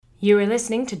You are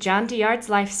listening to John Douillard's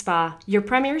Life Spa, your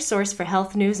premier source for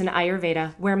health news and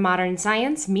Ayurveda, where modern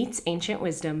science meets ancient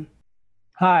wisdom.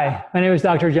 Hi, my name is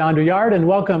Dr. John Douillard, and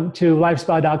welcome to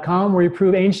lifespa.com, where we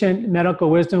prove ancient medical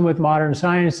wisdom with modern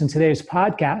science. In today's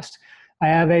podcast, I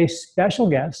have a special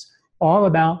guest all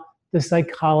about the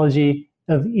psychology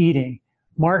of eating.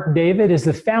 Mark David is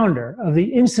the founder of the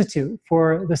Institute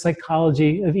for the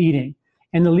Psychology of Eating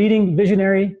and the leading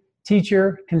visionary,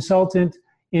 teacher, consultant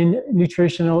in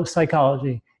nutritional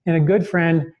psychology, and a good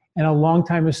friend and a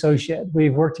longtime associate.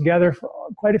 We've worked together for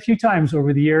quite a few times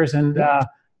over the years, and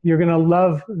you're going to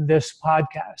love this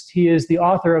podcast. He is the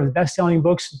author of the best-selling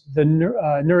books, The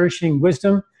Nourishing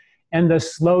Wisdom and The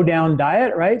Slow Down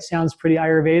Diet, right? Sounds pretty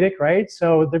Ayurvedic, right?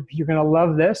 So you're going to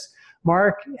love this.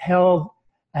 Mark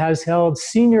has held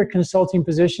senior consulting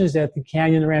positions at the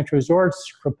Canyon Ranch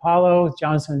Resorts, Kripalu,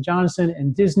 Johnson & Johnson,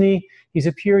 and Disney. He's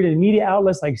appeared in media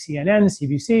outlets like CNN,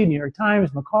 CBC, New York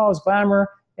Times, McCall's Glamour,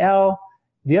 Elle,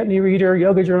 Vietnam Reader,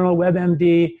 Yoga Journal,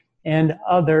 WebMD, and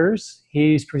others.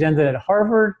 He's presented at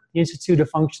Harvard, the Institute of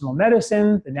Functional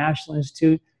Medicine, the National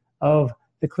Institute of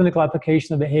the Clinical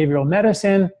Application of Behavioral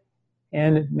Medicine,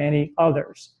 and many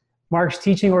others. Mark's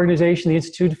teaching organization, the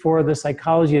Institute for the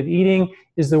Psychology of Eating,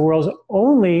 is the world's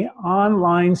only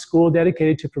online school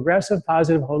dedicated to progressive,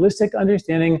 positive, holistic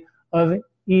understanding of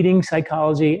eating,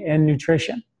 psychology, and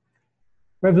nutrition.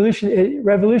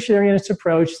 Revolutionary in its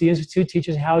approach, the Institute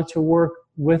teaches how to work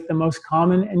with the most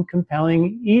common and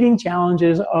compelling eating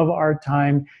challenges of our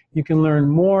time. You can learn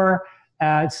more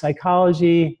at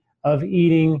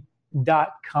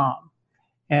psychologyofeating.com.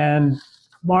 And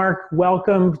Mark,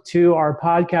 welcome to our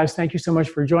podcast. Thank you so much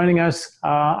for joining us.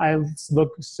 I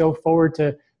look so forward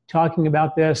to talking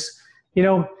about this. You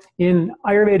know, in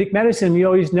Ayurvedic medicine, we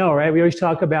always know, right? We always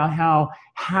talk about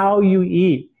how you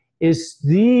eat is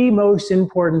the most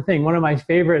important thing. One of my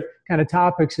favorite kind of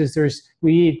topics is there's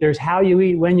how you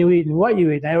eat, when you eat, and what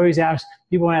you eat. And I always ask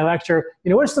people when I lecture,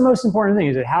 what's the most important thing?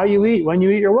 Is it how you eat, when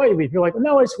you eat, or what you eat? People are like,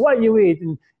 no, it's what you eat.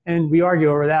 And we argue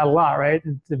over that a lot, right?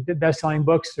 The best-selling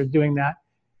books are doing that.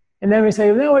 And then we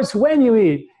say, no, it's when you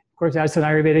eat. Of course, that's an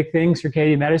Ayurvedic thing,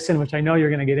 circadian medicine, which I know you're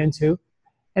going to get into.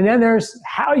 And then there's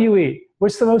how you eat.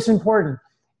 What's the most important?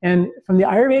 And from the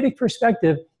Ayurvedic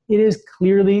perspective, it is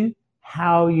clearly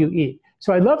how you eat.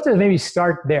 So I'd love to maybe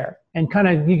start there and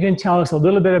you can tell us a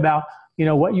little bit about,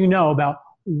 what you know about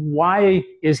why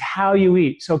is how you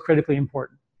eat so critically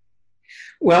important.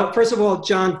 Well, first of all,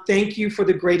 John, thank you for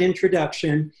the great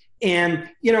introduction. And,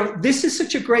 this is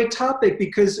such a great topic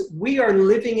because we are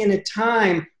living in a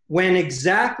time when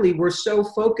exactly we're so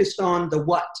focused on the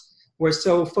what. We're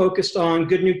so focused on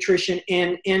good nutrition,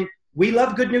 and we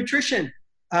love good nutrition.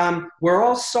 We're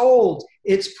all sold.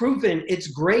 It's proven. It's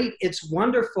great. It's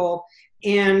wonderful.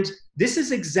 And this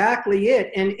is exactly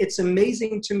it. And it's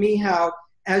amazing to me how,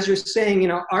 as you're saying,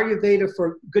 Ayurveda,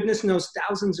 for goodness knows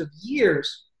thousands of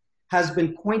years, has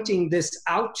been pointing this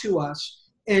out to us.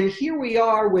 And here we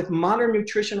are with modern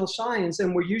nutritional science,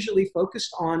 and we're usually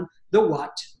focused on the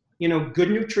what.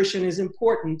 Good nutrition is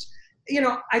important.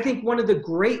 I think one of the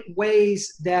great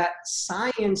ways that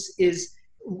science is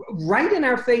right in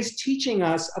our face teaching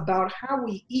us about how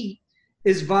we eat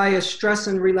is via stress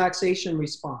and relaxation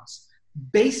response.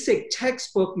 Basic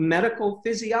textbook medical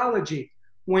physiology.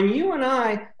 When you and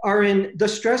I are in the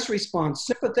stress response,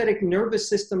 sympathetic nervous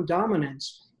system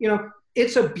dominance,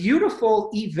 it's a beautiful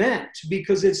event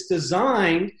because it's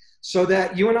designed so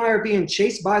that you and I are being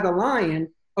chased by the lion.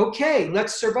 Okay,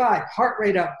 let's survive. Heart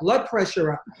rate up, blood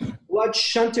pressure up, blood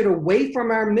shunted away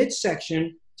from our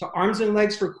midsection to arms and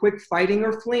legs for quick fighting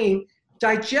or fleeing.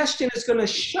 Digestion is going to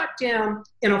shut down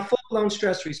in a full-blown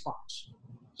stress response.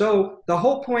 So the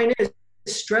whole point is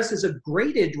stress is a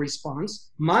graded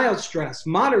response: mild stress,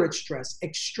 moderate stress,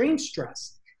 extreme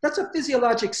stress. That's a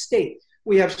physiologic state.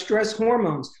 We have stress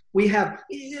hormones. We have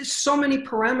so many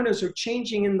parameters are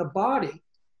changing in the body.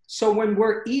 So when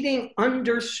we're eating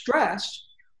under stress,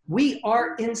 we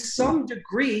are in some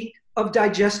degree of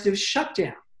digestive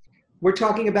shutdown. We're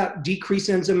talking about decreased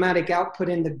enzymatic output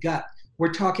in the gut.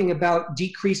 We're talking about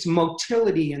decreased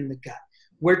motility in the gut.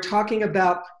 We're talking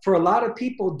about, for a lot of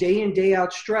people, day in, day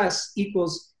out stress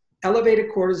equals elevated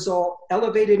cortisol,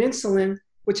 elevated insulin,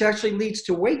 which actually leads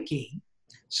to weight gain.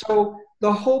 So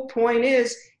the whole point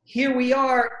is, here we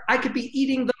are, I could be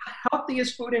eating the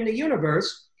healthiest food in the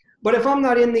universe, but if I'm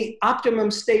not in the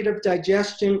optimum state of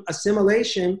digestion,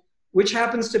 assimilation, which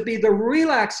happens to be the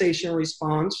relaxation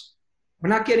response, we're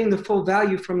not getting the full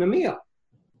value from the meal.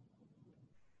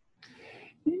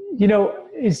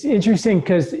 It's interesting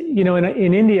because,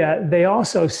 in India, they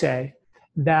also say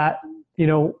that,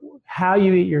 how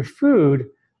you eat your food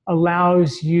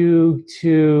allows you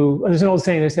to, there's an old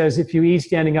saying that says, if you eat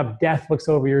standing up, death looks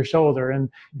over your shoulder. And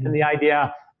the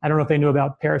idea, I don't know if they knew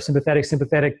about parasympathetic,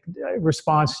 sympathetic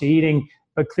response to eating,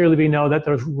 but clearly we know that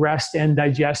the rest and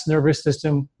digest nervous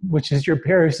system, which is your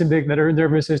parasympathetic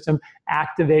nervous system,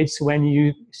 activates when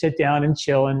you sit down and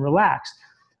chill and relax.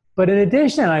 But in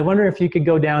addition, I wonder if you could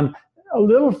go down a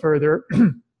little further,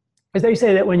 as they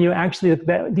say that when you actually,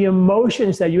 the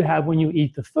emotions that you have when you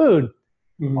eat the food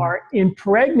are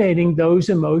impregnating those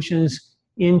emotions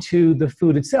into the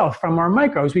food itself from our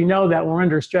microbes. We know that when we're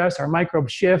under stress, our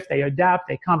microbes shift, they adapt,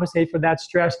 they compensate for that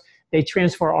stress, they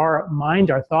transfer our mind,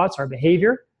 our thoughts, our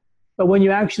behavior. But when you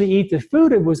actually eat the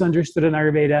food, it was understood in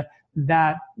Ayurveda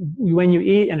that when you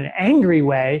eat in an angry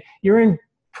way, you're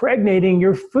impregnating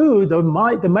your food,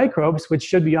 the microbes, which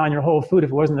should be on your whole food if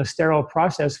it wasn't a sterile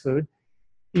processed food,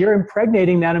 you're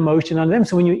impregnating that emotion on them.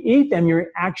 So when you eat them, you're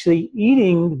actually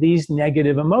eating these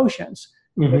negative emotions.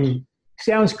 Which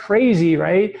sounds crazy,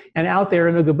 right? And out there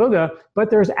in Ooga Booga, but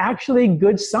there's actually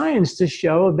good science to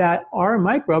show that our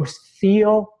microbes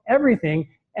feel everything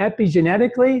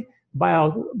epigenetically,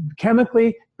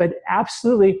 biochemically, but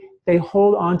absolutely they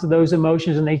hold on to those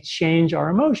emotions and they change our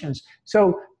emotions.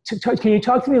 So can you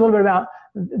talk to me a little bit about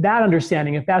that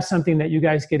understanding, if that's something that you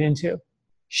guys get into?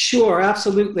 Sure,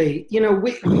 absolutely.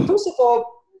 First of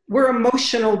all, we're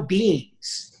emotional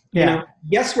beings.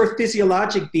 Yes, we're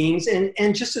physiologic beings,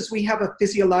 and just as we have a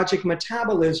physiologic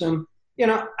metabolism,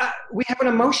 we have an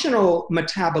emotional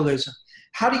metabolism.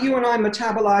 How do you and I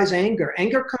metabolize anger?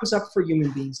 Anger comes up for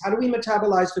human beings. How do we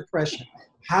metabolize depression?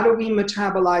 How do we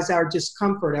metabolize our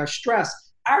discomfort, our stress,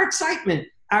 our excitement,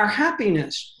 our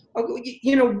happiness?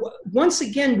 Once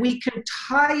again, we can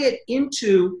tie it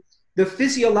into the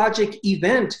physiologic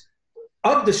event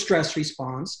of the stress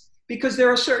response, because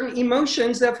there are certain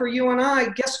emotions that for you and I,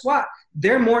 guess what?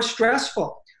 They're more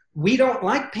stressful. We don't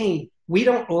like pain. We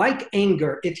don't like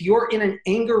anger. If you're in an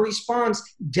anger response,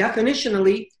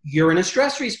 definitionally, you're in a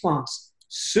stress response.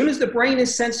 As soon as the brain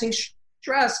is sensing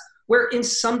stress, we're in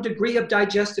some degree of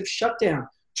digestive shutdown.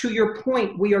 To your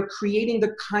point, we are creating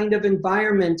the kind of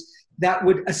environment that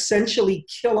would essentially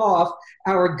kill off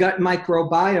our gut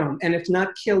microbiome. And if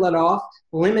not kill it off,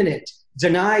 limit it,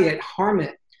 deny it, harm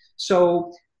it.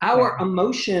 So our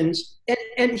emotions,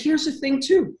 and here's the thing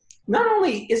too, not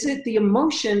only is it the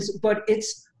emotions, but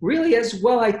it's really as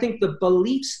well, I think, the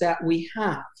beliefs that we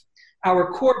have,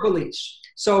 our core beliefs.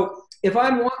 So if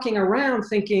I'm walking around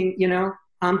thinking,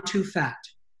 I'm too fat,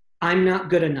 I'm not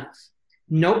good enough,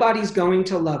 nobody's going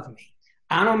to love me,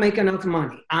 I don't make enough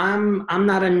money, I'm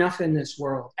not enough in this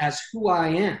world as who I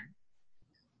am.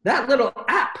 That little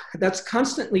app that's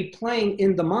constantly playing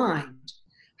in the mind,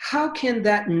 how can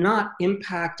that not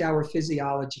impact our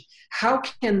physiology? How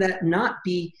can that not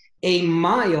be a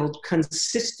mild,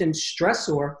 consistent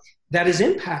stressor that is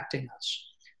impacting us?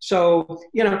 So,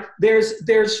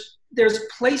 there's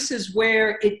places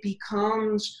where it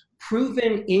becomes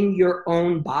proven in your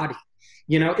own body.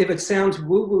 If it sounds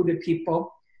woo-woo to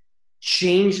people,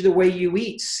 change the way you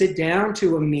eat, sit down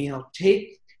to a meal,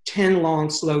 take 10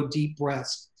 long, slow, deep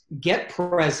breaths, get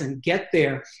present, get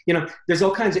there. There's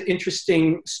all kinds of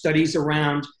interesting studies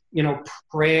around,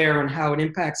 prayer and how it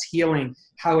impacts healing,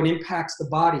 how it impacts the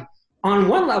body. On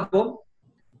one level,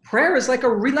 prayer is like a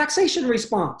relaxation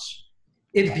response.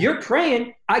 If you're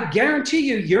praying, I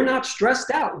guarantee you're not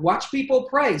stressed out. Watch people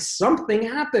pray. Something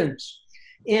happens.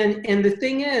 And the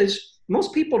thing is,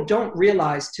 most people don't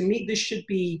realize, to me, this should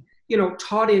be,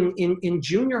 taught in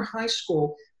junior high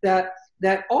school, that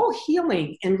all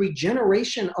healing and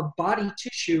regeneration of body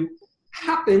tissue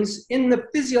happens in the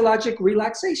physiologic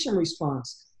relaxation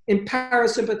response, in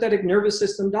parasympathetic nervous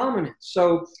system dominance.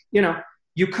 So,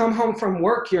 you come home from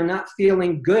work, you're not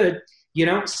feeling good. You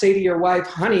don't say to your wife,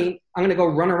 honey, I'm going to go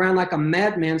run around like a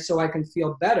madman so I can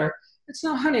feel better. It's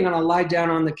not, honey, I'm going to lie down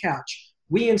on the couch.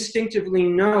 We instinctively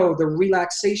know the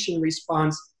relaxation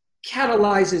response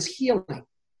catalyzes healing.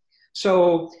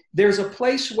 So there's a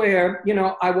place where,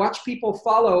 I watch people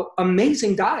follow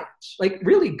amazing diets, like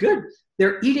really good.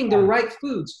 They're eating the right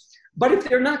foods. But if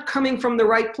they're not coming from the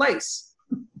right place,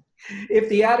 if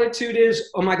the attitude is,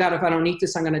 oh my God, if I don't eat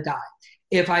this, I'm going to die.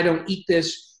 If I don't eat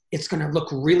this, it's going to look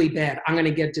really bad. I'm going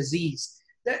to get diseased.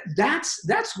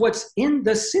 That's what's in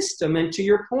the system. And to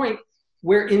your point,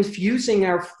 we're infusing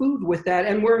our food with that,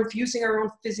 and we're infusing our own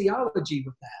physiology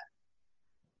with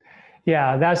that.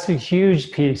 Yeah, that's a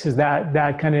huge piece, is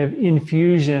that kind of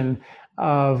infusion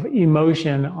of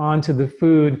emotion onto the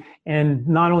food, and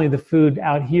not only the food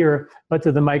out here, but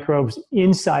to the microbes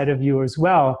inside of you as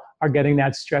well are getting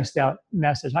that stressed out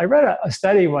message. I read a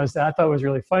study once that I thought was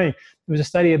really funny. It was a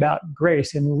study about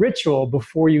grace and ritual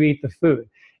before you eat the food.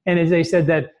 And as they said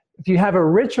that if you have a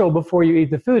ritual before you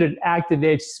eat the food, it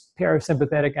activates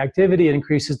parasympathetic activity, it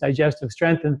increases digestive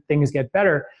strength, and things get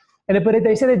better. But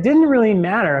they said it didn't really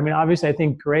matter. I mean, obviously, I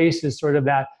think grace is sort of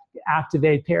that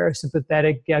activate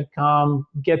parasympathetic, get calm,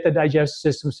 get the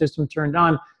digestive system turned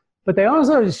on. But they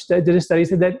also did a study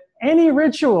said that any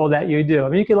ritual that you do, I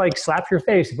mean, you could like slap your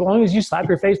face. As long as you slap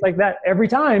your face like that every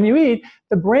time you eat,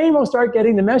 the brain will start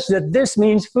getting the message that this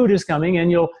means food is coming, and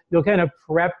you'll kind of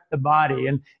prep the body.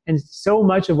 And so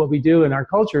much of what we do in our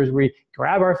culture is we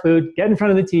grab our food, get in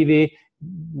front of the TV,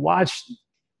 watch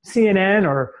CNN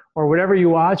or whatever you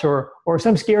watch, or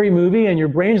some scary movie, and your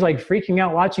brain's like freaking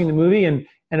out watching the movie, and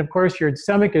of course your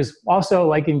stomach is also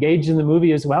like engaged in the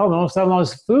movie as well, and all of a sudden all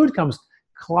this food comes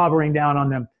clobbering down on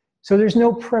them. So there's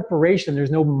no preparation, there's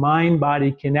no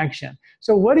mind-body connection.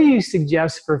 So what do you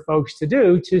suggest for folks to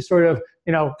do to sort of,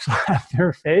 slap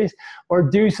their face, or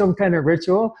do some kind of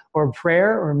ritual or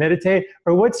prayer or meditate?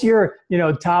 Or what's your,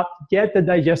 top, get the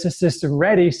digestive system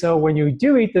ready so when you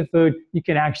do eat the food, you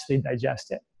can actually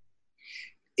digest it?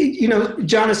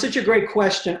 John, it's such a great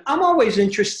question. I'm always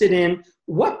interested in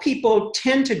what people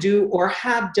tend to do or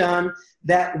have done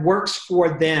that works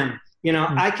for them.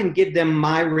 I can give them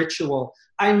my ritual.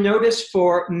 I notice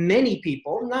for many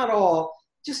people, not all,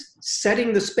 just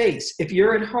setting the space. If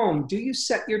you're at home, do you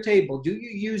set your table? Do you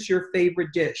use your favorite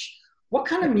dish? What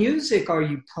kind of music are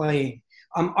you playing?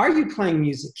 Are you playing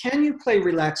music? Can you play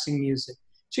relaxing music?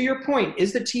 To your point,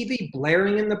 is the TV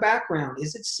blaring in the background?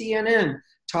 Is it CNN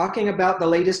talking about the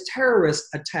latest terrorist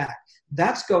attack?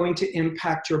 That's going to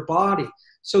impact your body.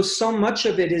 So much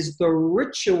of it is the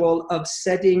ritual of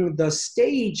setting the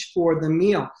stage for the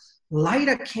meal. Light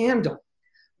a candle.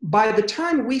 By the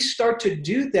time we start to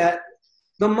do that,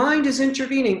 the mind is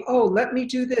intervening. Oh, let me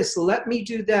do this. Let me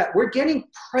do that. We're getting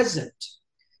present.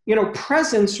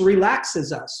 Presence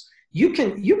relaxes us. You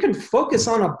can focus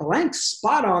on a blank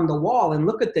spot on the wall and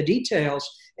look at the details,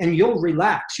 and you'll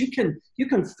relax. You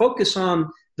can focus on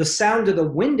the sound of the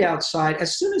wind outside.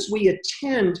 As soon as we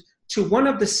attend to one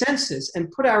of the senses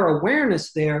and put our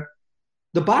awareness there,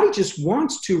 the body just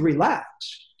wants to relax.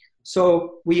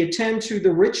 So we attend to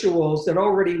the rituals that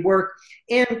already work.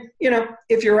 And,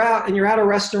 if you're out and you're at a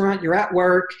restaurant, you're at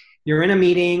work, you're in a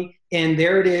meeting, and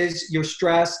there it is, you're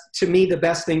stressed, to me, the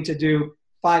best thing to do,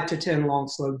 5 to 10 long,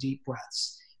 slow, deep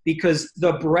breaths. Because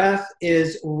the breath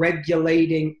is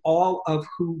regulating all of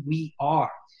who we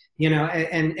are.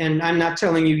 And I'm not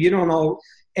telling you, you don't know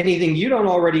anything you don't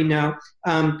already know.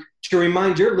 To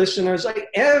remind your listeners, like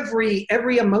every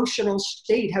emotional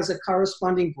state has a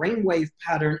corresponding brainwave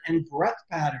pattern and breath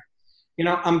pattern.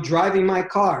 I'm driving my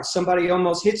car, somebody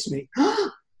almost hits me.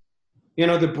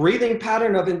 The breathing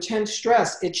pattern of intense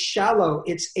stress, it's shallow,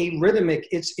 it's arrhythmic,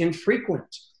 it's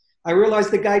infrequent. I realize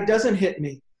the guy doesn't hit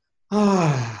me.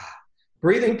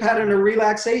 Breathing pattern of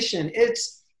relaxation,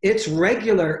 it's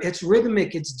regular, it's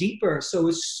rhythmic, it's deeper. So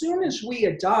as soon as we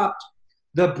adopt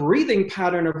the breathing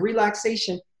pattern of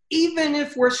relaxation, even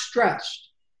if we're stressed,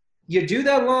 you do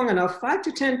that long enough, 5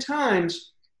 to 10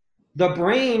 times, the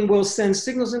brain will send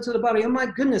signals into the body. Oh my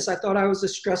goodness, I thought I was a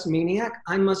stress maniac.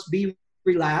 I must be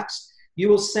relaxed. You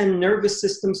will send nervous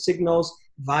system signals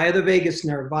via the vagus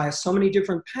nerve, via so many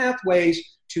different pathways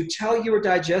to tell your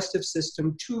digestive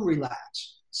system to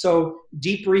relax. So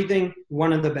deep breathing,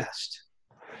 one of the best.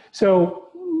 So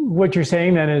what you're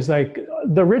saying then is like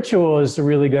the ritual is a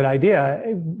really good idea.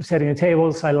 Setting a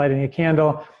table, lighting a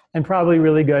candle, and probably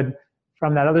really good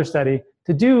from that other study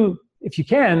to do, if you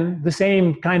can, the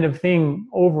same kind of thing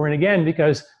over and again,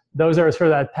 because those are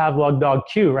sort of that Pavlov dog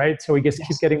cue, right? So we just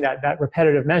keep getting that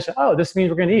repetitive message. Oh, this means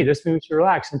we're going to eat. This means we should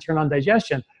relax and turn on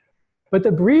digestion. But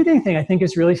the breathing thing, I think,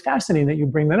 is really fascinating that you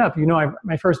bring that up.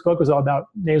 My first book was all about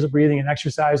nasal breathing and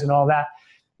exercise and all that.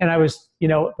 And I was,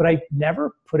 but I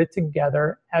never put it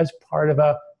together as part of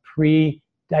a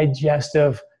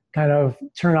pre-digestive kind of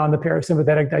turn on the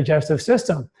parasympathetic digestive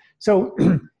system. So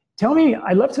tell me,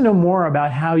 I'd love to know more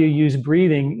about how you use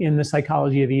breathing in the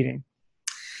psychology of eating.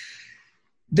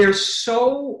 There's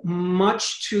so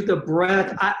much to the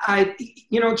breath.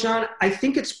 John, I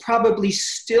think it's probably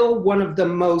still one of the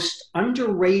most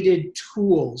underrated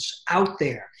tools out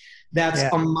there. That's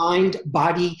a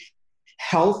mind-body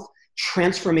health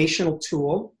transformational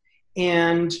tool.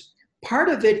 And part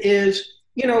of it is,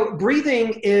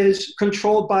 breathing is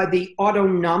controlled by the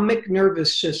autonomic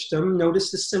nervous system.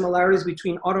 Notice the similarities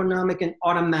between autonomic and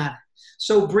automatic.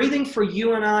 So breathing for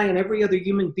you and I and every other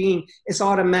human being is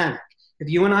automatic. If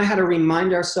you and I had to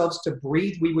remind ourselves to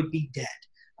breathe, we would be dead.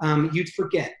 You'd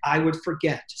forget. I would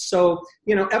forget. So,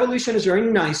 evolution is very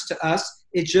nice to us.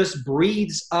 It just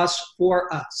breathes us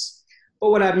for us.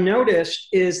 But what I've noticed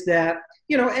is that,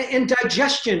 and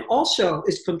digestion also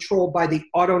is controlled by the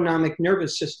autonomic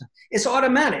nervous system. It's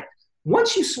automatic.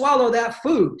 Once you swallow that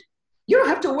food, you don't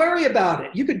have to worry about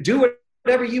it. You could do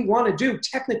whatever you want to do.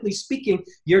 Technically speaking,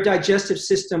 your digestive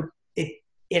system,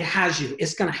 it has you.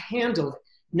 It's going to handle it.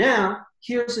 Now,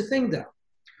 here's the thing, though.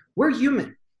 We're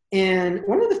human. And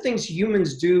one of the things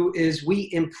humans do is we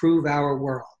improve our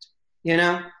world.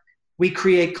 We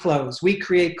create clothes. We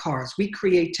create cars. We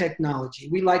create technology.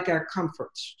 We like our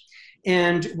comforts.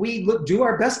 And we do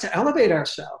our best to elevate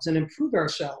ourselves and improve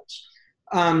ourselves.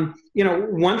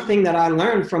 One thing that I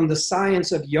learned from the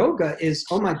science of yoga is,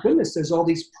 oh my goodness, there's all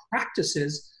these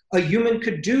practices a human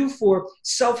could do for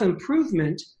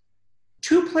self-improvement.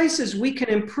 Two places we can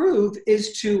improve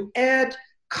is to add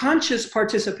conscious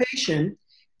participation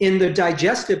in the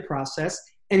digestive process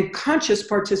and conscious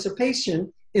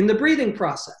participation in the breathing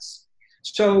process.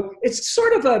 So it's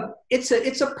sort of it's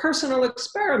a personal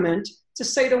experiment to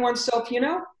say to oneself,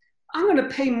 I'm going to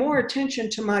pay more attention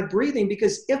to my breathing,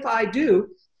 because if I do,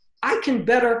 I can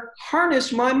better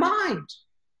harness my mind.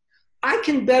 I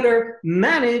can better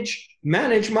manage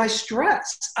my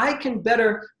stress. I can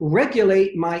better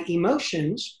regulate my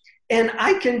emotions, and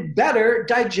I can better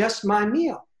digest my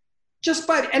meal.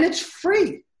 And it's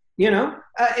free.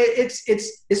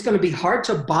 It's going to be hard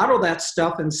to bottle that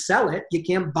stuff and sell it. You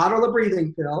can't bottle a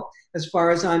breathing pill, as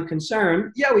far as I'm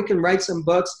concerned. Yeah, we can write some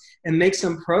books and make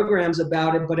some programs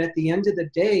about it, but at the end of the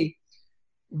day,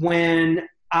 when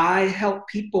I help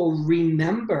people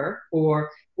remember or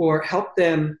help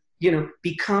them,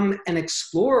 become an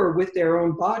explorer with their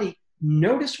own body,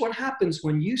 notice what happens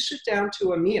when you sit down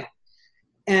to a meal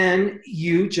and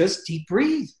you just deep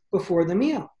breathe before the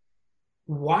meal.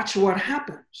 Watch what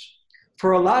happens.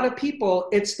 For a lot of people,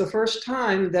 it's the first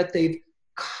time that they've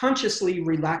consciously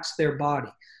relaxed their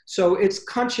body. So it's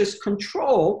conscious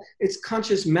control, it's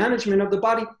conscious management of the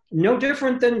body, no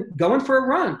different than going for a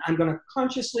run. I'm going to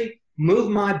consciously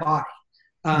move my body.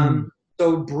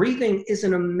 So breathing is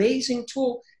an amazing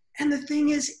tool. And the thing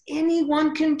is,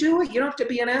 anyone can do it. You don't have to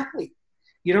be an athlete.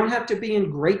 You don't have to be in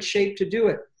great shape to do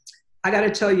it. I got to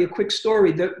tell you a quick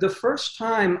story. The first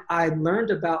time I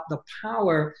learned about the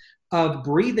power of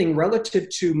breathing relative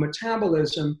to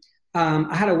metabolism,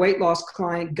 I had a weight loss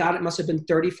client. God, it must have been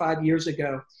 35 years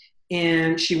ago.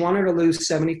 And she wanted to lose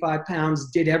 75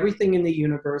 pounds, did everything in the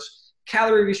universe,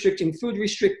 calorie restricting, food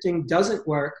restricting, doesn't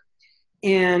work.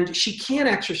 And she can't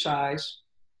exercise,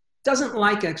 doesn't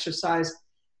like exercise.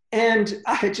 And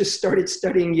I had just started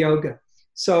studying yoga.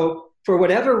 So for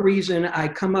whatever reason, I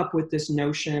come up with this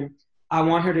notion. I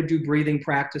want her to do breathing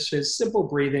practices, simple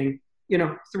breathing,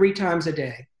 3 times a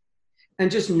day, and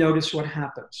just notice what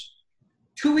happens.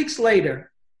 2 weeks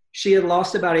later, she had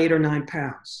lost about 8 or 9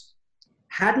 pounds,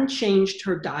 hadn't changed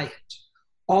her diet.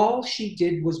 All she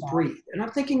did was breathe. And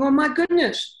I'm thinking, oh my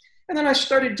goodness. And then I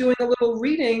started doing a little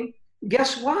reading.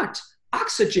 Guess what?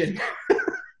 Oxygen.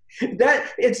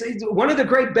 It's one of the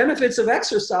great benefits of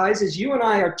exercise is you and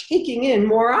I are taking in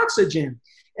more oxygen.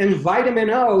 And vitamin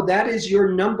O, that is your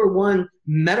 #1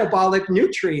 metabolic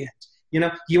nutrient.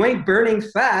 You ain't burning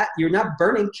fat, you're not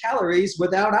burning calories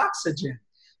without oxygen.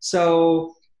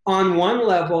 So on one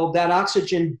level, that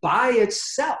oxygen by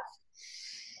itself,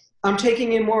 I'm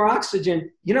taking in more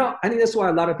oxygen. I think that's why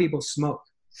a lot of people smoke.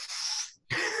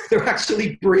 They're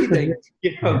actually breathing,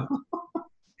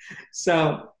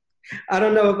 So I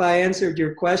don't know if I answered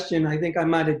your question. I think I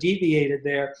might have deviated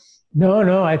there.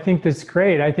 No, I think that's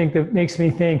great. I think that makes me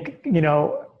think,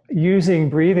 using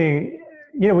breathing,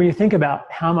 when you think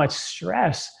about how much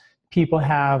stress people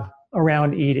have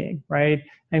around eating, right?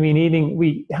 I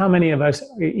mean, how many of us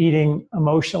are eating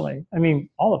emotionally? I mean,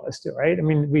 all of us do, right? I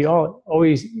mean, we all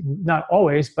always, not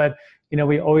always, but,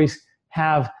 we always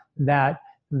have that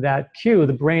cue.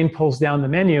 The brain pulls down the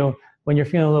menu when you're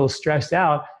feeling a little stressed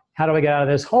out. How do I get out of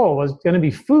this hole? Well, it's going to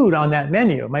be food on that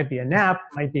menu. It might be a nap,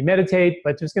 might be meditate,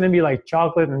 but there's going to be like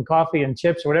chocolate and coffee and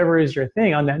chips or whatever is your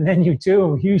thing on that menu too.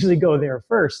 And we usually go there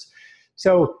first.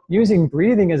 So using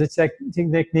breathing as a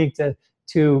technique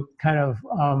to kind of,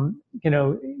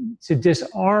 to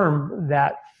disarm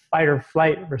that fight or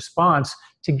flight response,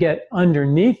 to get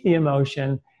underneath the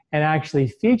emotion and actually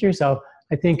feed yourself,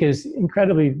 I think is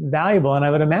incredibly valuable. And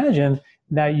I would imagine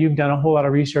that you've done a whole lot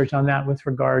of research on that with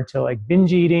regard to like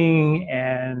binge eating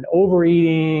and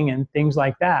overeating and things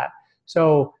like that.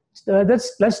 So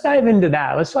let's dive into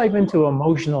that. Let's dive into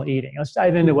emotional eating. Let's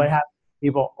dive into what happens when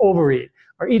people overeat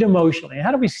or eat emotionally.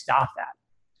 How do we stop that?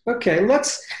 Okay,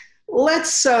 let's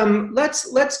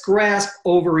grasp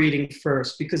overeating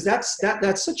first, because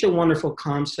that's such a wonderful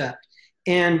concept.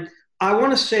 And I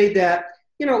want to say that,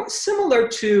 similar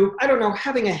to,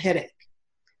 having a headache.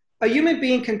 a human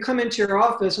being can come into your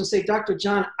office and say, Dr.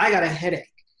 John, I got a headache.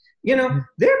 You know,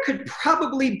 there could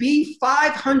probably be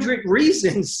 500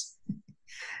 reasons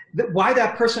why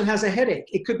that person has a headache.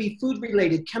 It could be food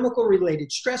related, chemical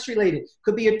related, stress related,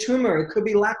 could be a tumor, it could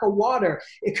be lack of water.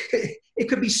 It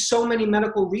could be so many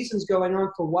medical reasons going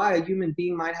on for why a human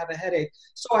being might have a headache.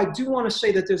 So I do want to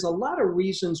say that there's a lot of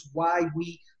reasons why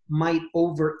we might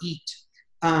overeat.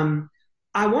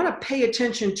 I want to pay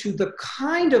attention to the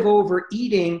kind of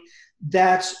overeating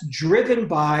that's driven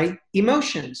by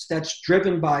emotions, that's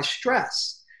driven by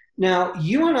stress. Now,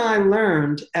 you and I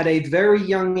learned at a very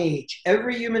young age,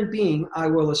 every human being, I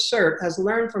will assert, has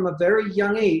learned from a very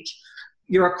young age,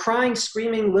 you're a crying,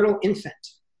 screaming little infant,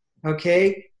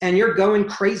 okay? And you're going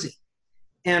crazy.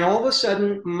 And all of a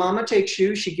sudden, mama takes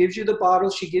you, she gives you the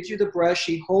bottle, she gives you the brush,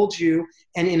 she holds you,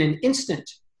 and in an instant,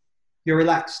 you're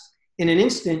relaxed. In an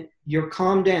instant, you're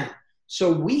calmed down.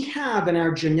 So we have in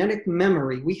our genetic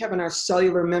memory, we have in our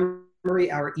cellular memory,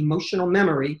 our emotional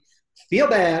memory, feel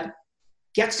bad,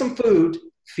 get some food,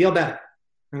 feel better.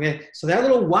 Okay, so that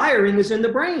little wiring is in the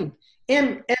brain.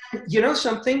 And you know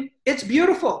something? It's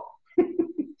beautiful.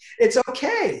 It's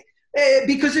okay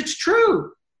because it's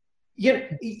true.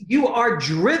 You are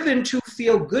driven to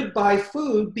feel good by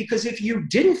food because if you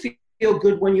didn't feel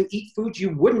good when you eat food, you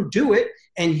wouldn't do it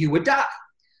and you would die.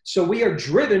 So we are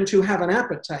driven to have an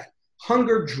appetite.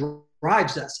 Hunger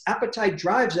drives us. Appetite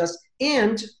drives us,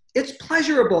 and it's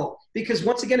pleasurable because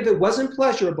once again, if it wasn't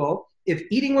pleasurable, if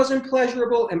eating wasn't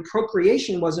pleasurable and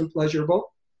procreation wasn't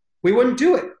pleasurable, we wouldn't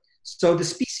do it. So the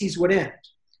species would end.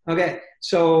 Okay,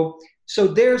 so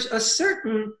there's a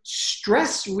certain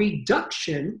stress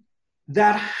reduction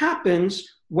that happens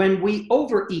when we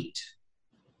overeat.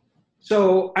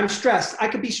 So I'm stressed. I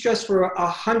could be stressed for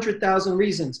 100,000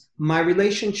 reasons. My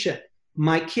relationship,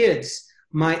 my kids,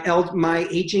 my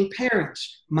aging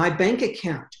parents, my bank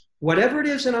account, whatever it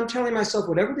is, and I'm telling myself,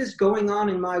 whatever it is going on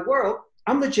in my world,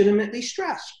 I'm legitimately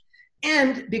stressed.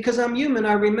 And because I'm human,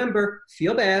 I remember,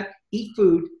 feel bad, eat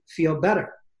food, feel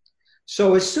better.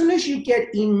 So as soon as you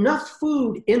get enough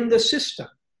food in the system,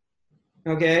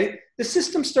 okay, the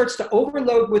system starts to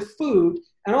overload with food,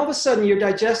 and all of a sudden your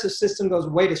digestive system goes,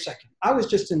 wait a second, I was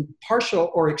just in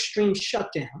partial or extreme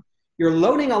shutdown. You're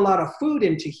loading a lot of food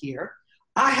into here.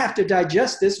 I have to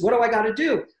digest this. What do I got to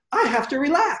do? I have to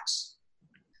relax.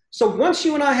 So once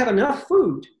you and I have enough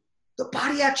food, the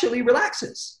body actually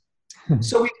relaxes.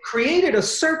 So we've created a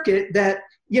circuit that,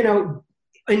 you know,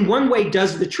 in one way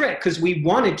does the trick because we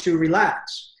wanted to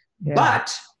relax. Yeah.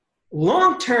 But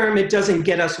long term, it doesn't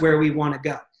get us where we want to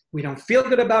go. We don't feel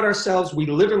good about ourselves. We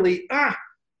literally, I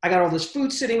got all this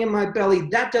food sitting in my belly.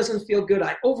 That doesn't feel good.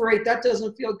 I overate. That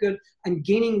doesn't feel good. I'm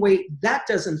gaining weight. That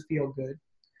doesn't feel good.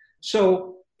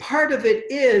 So part of it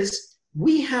is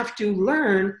we have to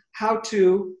learn how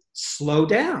to slow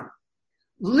down,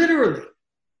 literally.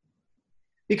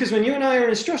 Because when you and I are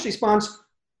in a stress response,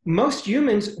 most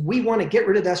humans, we want to get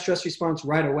rid of that stress response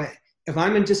right away. If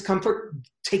I'm in discomfort,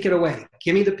 take it away.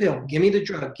 Give me the pill. Give me the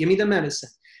drug. Give me the medicine.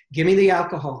 Give me the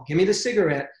alcohol. Give me the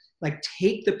cigarette. Like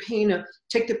take the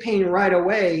pain right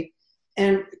away.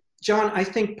 And John, I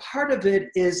think part of it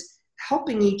is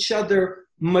helping each other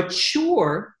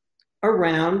mature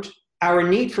around our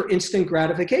need for instant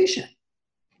gratification.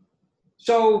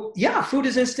 So yeah, food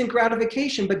is instant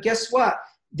gratification, but guess what?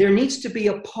 There needs to be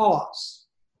a pause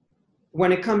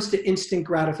when it comes to instant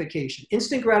gratification.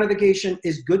 Instant gratification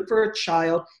is good for a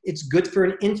child. It's good for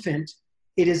an infant.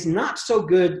 It is not so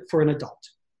good for an adult.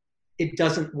 It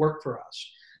doesn't work for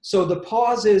us. So the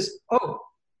pause is,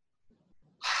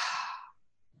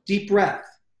 deep breath,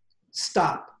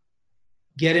 stop,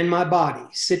 get in my body,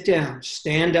 sit down,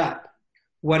 stand up,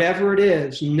 whatever it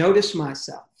is, notice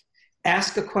myself,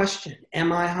 ask a question,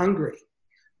 am I hungry?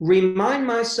 Remind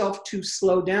myself to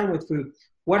slow down with food.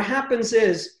 What happens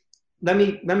is, let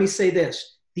me say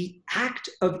this, the act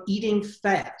of eating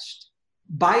fast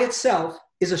by itself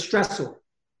is a stressor.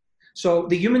 So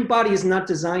the human body is not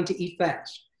designed to eat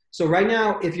fast. So right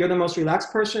now, if you're the most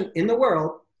relaxed person in the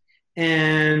world,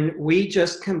 and we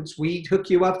hook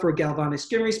you up for a galvanic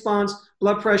skin response,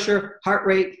 blood pressure, heart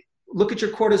rate, look at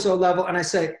your cortisol level, and I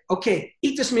say, okay,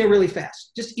 eat this meal really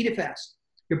fast. Just eat it fast.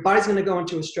 Your body's going to go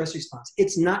into a stress response.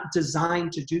 It's not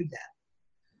designed to do that.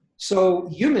 So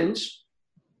humans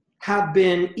have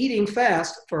been eating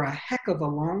fast for a heck of a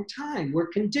long time. We're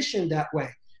conditioned that way.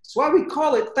 That's why we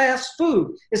call it fast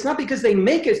food. It's not because they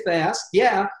make it fast.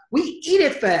 Yeah, we eat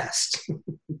it fast.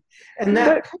 And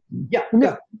that, yeah.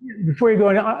 Before you go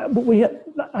on,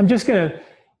 I'm just going to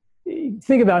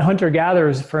think about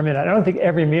hunter-gatherers for a minute. I don't think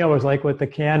every meal was like with the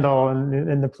candle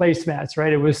and the placemats,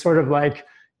 right? It was sort of like,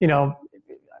 you know,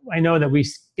 I know that we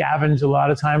scavenge a lot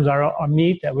of times our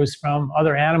meat that was from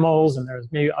other animals, and there's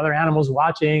maybe other animals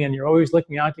watching, and you're always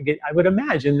looking out to get, I would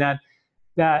imagine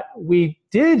that we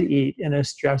did eat in a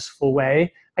stressful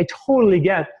way. I totally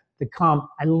get the comp.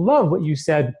 I love what you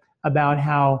said about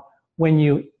how when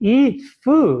you eat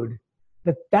food,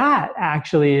 that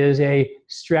actually is a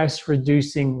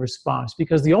stress-reducing response,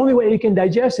 because the only way you can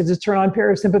digest it is turn on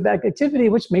parasympathetic activity,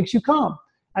 which makes you calm.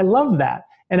 I love that.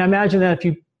 And I imagine that if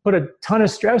you put a ton of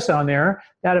stress on there,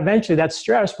 that eventually that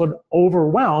stress would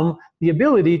overwhelm the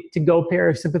ability to go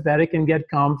parasympathetic and get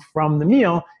calm from the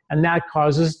meal, and that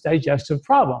causes digestive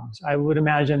problems. I would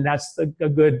imagine that's a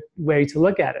good way to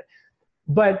look at it.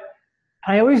 But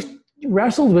I always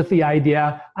wrestled with the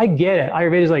idea, I get it.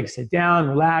 Ayurveda is like sit down,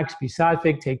 relax, be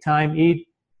sattvic, take time, eat.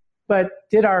 But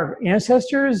did our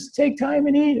ancestors take time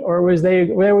and eat, or were they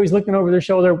always looking over their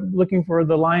shoulder, looking for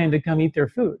the lion to come eat their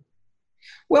food?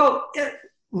 Well,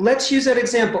 let's use that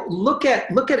example. Look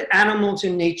at animals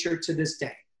in nature to this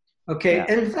day. Okay, Yeah.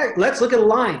 and in fact, let's look at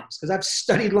lions, because I've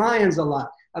studied lions a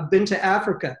lot. I've been to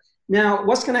Africa. Now,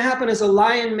 what's going to happen is a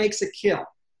lion makes a kill.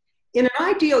 In an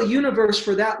ideal universe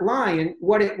for that lion,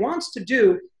 what it wants to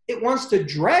do, it wants to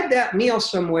drag that meal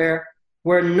somewhere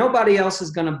where nobody else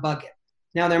is going to bug it.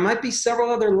 Now, there might be several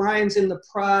other lions in the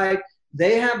pride.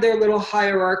 They have their little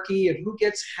hierarchy of who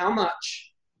gets how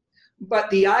much. But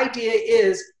the idea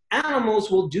is animals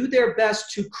will do their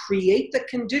best to create the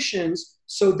conditions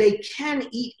so they can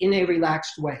eat in a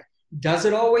relaxed way. Does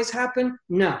it always happen?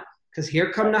 No, because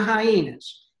here come the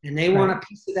hyenas, and they want a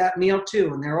piece of that meal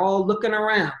too, and they're all looking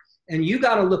around. And you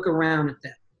got to look around at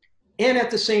them. And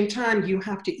at the same time, you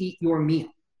have to eat your meal.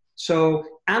 So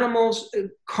animals,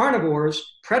 carnivores,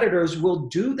 predators will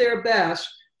do their best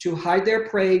to hide their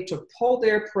prey, to pull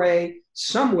their prey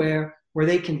somewhere where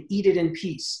they can eat it in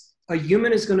peace. A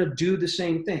human is going to do the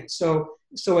same thing. So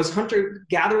as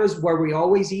hunter-gatherers, were we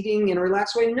always eating in a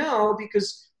relaxed way? No,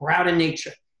 because we're out in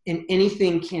nature and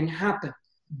anything can happen.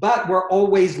 But we're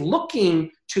always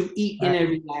looking to eat in a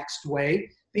relaxed way,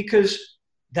 because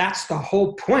that's the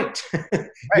whole point.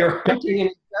 You're hunting in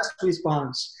a stress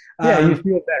response. Yeah, you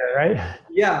feel better, right?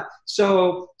 Yeah.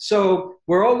 So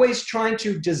we're always trying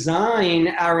to design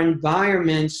our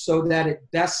environment so that it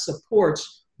best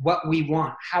supports what we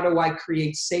want. How do I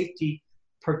create safety,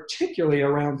 particularly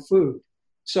around food?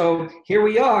 So here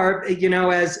we are,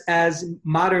 as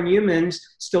modern humans,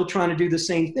 still trying to do the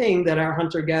same thing that our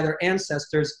hunter-gatherer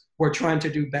ancestors were trying to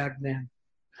do back then.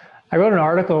 I wrote an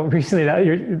article recently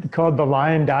called The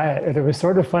Lion Diet. It was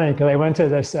sort of funny because I went to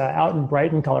this out in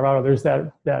Brighton, Colorado. There's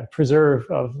that preserve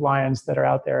of lions that are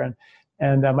out there.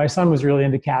 And my son was really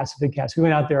into cats, big cats. We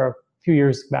went out there a few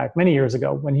years back, many years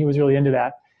ago, when he was really into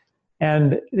that.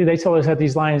 And they told us that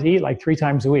these lions eat like 3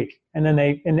 times a week. And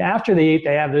then after they eat,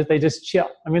 they just chill.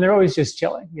 I mean, they're always just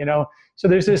chilling, So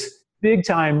there's this big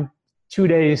time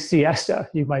 2-day siesta,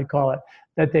 you might call it,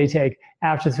 that they take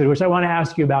after the food, which I want to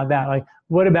ask you about that. Like,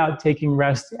 what about taking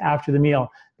rest after the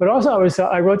meal? But also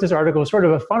I wrote this article, sort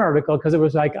of a fun article, because I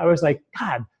was like,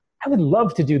 God, I would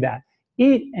love to do that.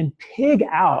 Eat and pig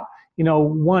out,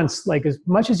 once, like as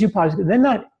much as you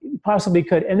possibly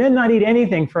could, and then not eat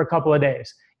anything for a couple of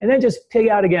days, and then just pig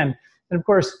out again. And of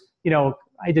course,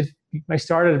 I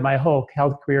started my whole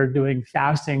health career doing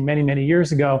fasting many, many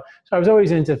years ago. So I was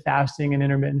always into fasting and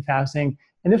intermittent fasting.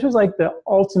 And this was like the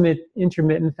ultimate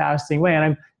intermittent fasting way. And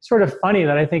I'm sort of funny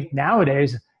that I think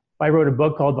nowadays, if I wrote a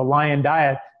book called The Lion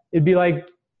Diet, it'd be like,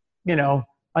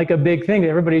 like a big thing that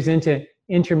everybody's into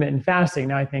intermittent fasting.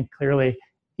 Now, I think clearly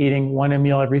eating one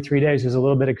meal every 3 days is a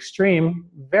little bit extreme,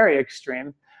 very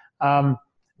extreme. So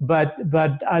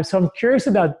I'm curious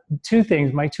about 2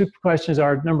 things. My 2 questions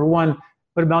are, number one,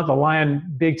 what about the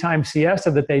lion big time siesta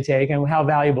that they take, and how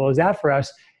valuable is that for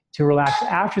us to relax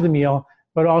after the meal?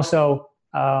 But also,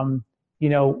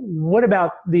 what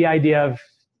about the idea of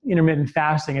intermittent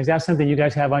fasting? Is that something you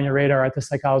guys have on your radar at the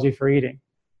Psychology for Eating?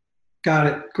 Got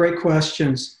it. Great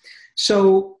questions.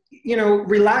 So,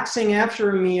 relaxing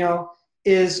after a meal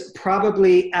is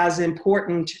probably as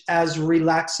important as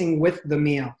relaxing with the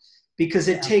meal, because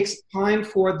it takes time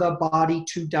for the body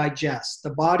to digest. The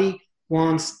body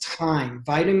wants time.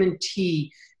 Vitamin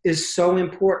T is so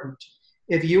important.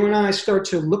 If you and I start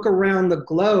to look around the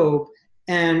globe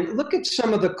and look at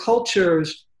some of the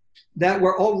cultures that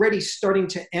we're already starting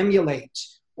to emulate,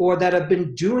 or that have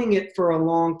been doing it for a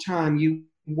long time. You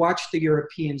watch the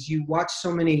Europeans, you watch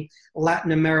so many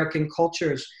Latin American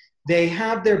cultures. They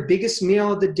have their biggest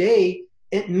meal of the day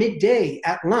at midday,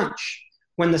 at lunch,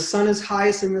 when the sun is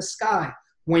highest in the sky,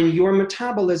 when your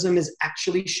metabolism is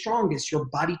actually strongest, your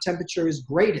body temperature is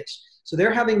greatest. So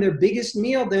they're having their biggest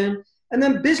meal then, and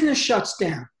then business shuts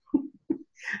down.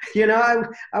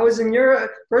 I was in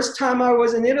Europe. First time I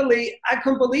was in Italy, I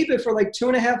couldn't believe it. For like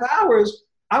 2.5 hours,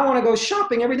 I want to go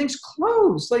shopping. Everything's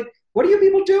closed. Like, what are you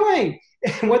people doing?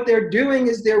 And what they're doing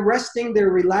is they're resting,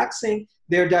 they're relaxing,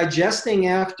 they're digesting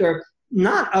after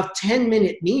not a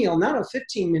 10-minute meal, not a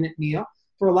 15-minute meal.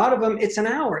 For a lot of them, it's an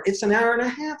hour. It's an hour and a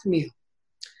half meal.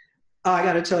 I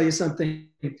got to tell you something,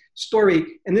 story.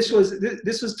 And this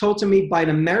was told to me by an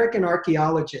American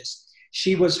archaeologist.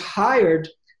 She was hired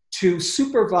to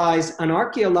supervise an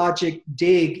archaeological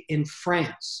dig in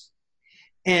France.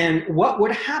 And what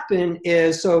would happen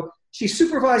is, so she's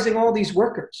supervising all these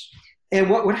workers. And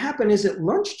what would happen is at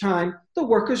lunchtime, the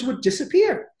workers would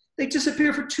disappear. They'd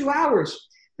disappear for 2 hours.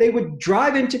 They would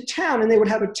drive into town and they would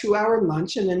have a 2-hour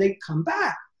lunch and then they'd come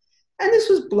back. And this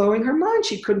was blowing her mind.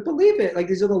 She couldn't believe it. Like,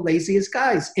 these are the laziest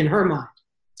guys in her mind.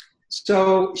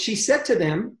 So she said to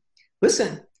them,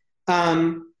 listen,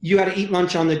 you got to eat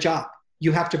lunch on the job.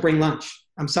 You have to bring lunch.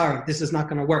 I'm sorry, this is not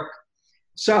going to work.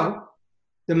 So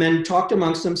the men talked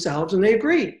amongst themselves and they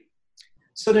agreed.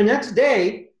 So the next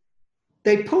day,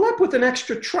 they pull up with an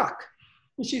extra truck.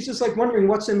 And she's just like wondering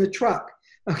what's in the truck.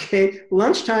 Okay,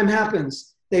 lunchtime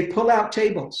happens. They pull out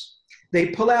tables. They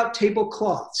pull out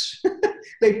tablecloths.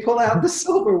 They pull out the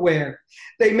silverware.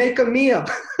 They make a meal.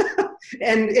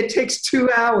 And it takes 2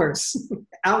 hours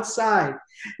outside.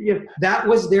 That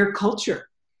was their culture,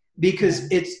 because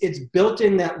it's built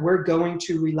in that we're going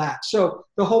to relax. So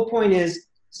the whole point is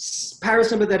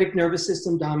parasympathetic nervous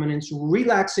system dominance,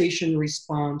 relaxation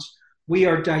response. We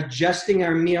are digesting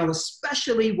our meal,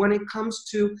 especially when it comes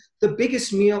to the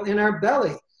biggest meal in our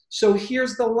belly. So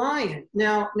here's the lion.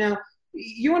 Now,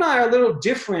 you and I are a little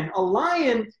different. A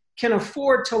lion can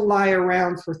afford to lie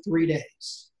around for 3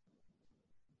 days.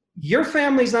 Your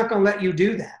family's not going to let you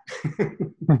do that.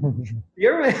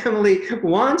 Your family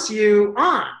wants you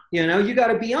on. You got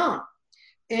to be on.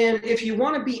 And if you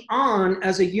want to be on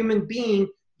as a human being,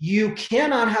 you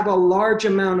cannot have a large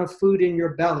amount of food in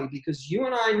your belly, because you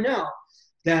and I know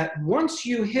that once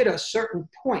you hit a certain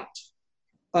point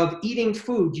of eating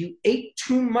food, you ate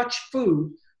too much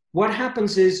food, what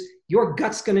happens is your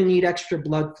gut's going to need extra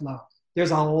blood flow.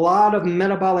 There's a lot of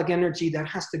metabolic energy that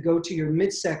has to go to your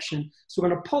midsection. So we're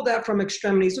going to pull that from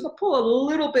extremities. We're going to pull a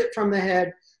little bit from the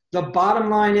head. The bottom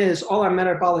line is all our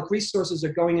metabolic resources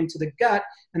are going into the gut.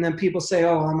 And then people say,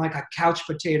 oh, I'm like a couch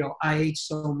potato. I ate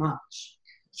so much.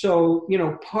 So,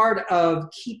 part of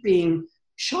keeping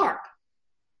sharp,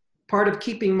 part of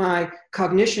keeping my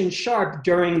cognition sharp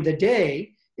during the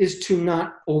day is to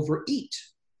not overeat.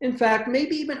 In fact,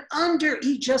 maybe even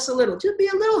undereat just a little, to be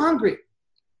a little hungry.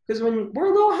 Because when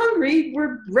we're a little hungry,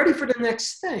 we're ready for the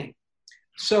next thing.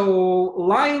 So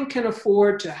lion can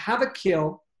afford to have a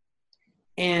kill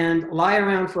and lie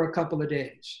around for a couple of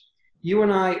days. You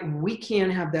and I, we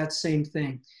can't have that same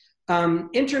thing.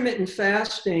 Intermittent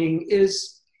fasting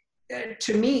is,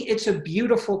 to me, it's a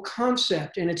beautiful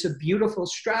concept and it's a beautiful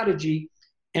strategy,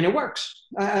 and it works.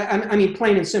 I mean,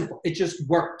 plain and simple, it just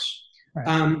works.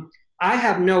 Right. I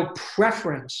have no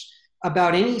preference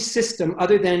about any system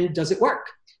other than, does it work?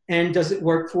 And does it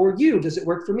work for you? Does it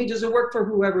work for me? Does it work for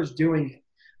whoever's doing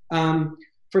it?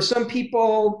 For some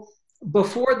people,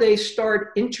 before they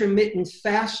start intermittent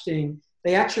fasting,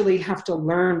 they actually have to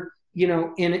learn,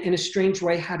 in a strange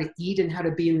way, how to eat and how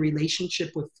to be in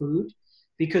relationship with food.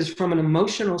 Because from an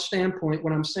emotional standpoint,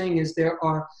 what I'm saying is there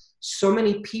are so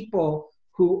many people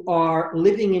who are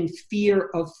living in fear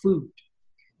of food,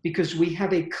 because we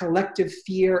have a collective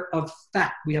fear of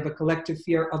fat. We have a collective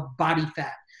fear of body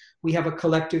fat. We have a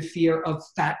collective fear of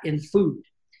fat in food,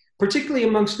 particularly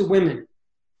amongst the women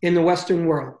in the Western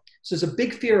world. So there's a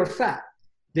big fear of fat.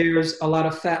 There's a lot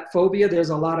of fat phobia.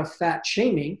 There's a lot of fat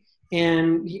shaming.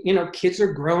 And, kids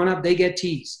are growing up, they get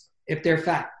teased if they're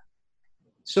fat.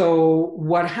 So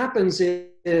what happens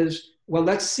is, well,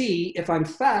 let's see, if I'm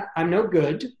fat, I'm no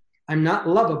good. I'm not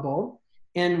lovable.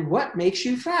 And what makes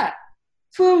you fat?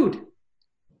 Food.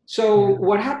 So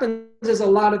what happens is, a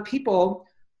lot of people,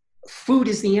 food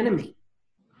is the enemy.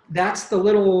 That's the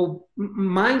little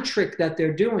mind trick that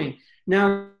they're doing.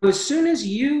 Now, as soon as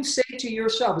you say to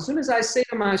yourself, as soon as I say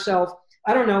to myself,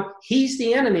 I don't know, he's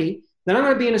the enemy, then I'm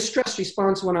going to be in a stress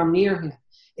response when I'm near him.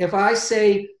 If I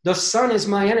say the sun is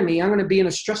my enemy, I'm going to be in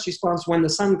a stress response when the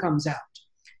sun comes out.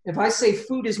 If I say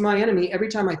food is my enemy, every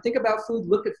time I think about food,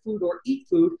 look at food, or eat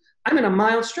food, I'm in a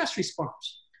mild stress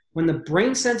response. When the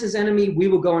brain senses enemy, we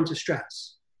will go into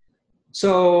stress.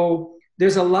 So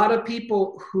there's a lot of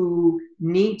people who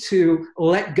need to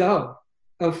let go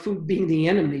of food being the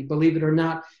enemy, believe it or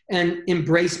not, and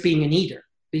embrace being an eater,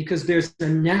 because there's a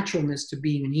naturalness to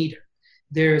being an eater.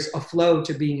 There's a flow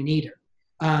to being an eater.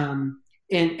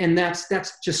 And that's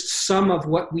just some of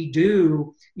what we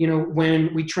do,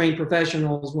 when we train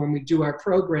professionals, when we do our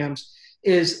programs,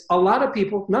 is a lot of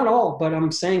people, not all, but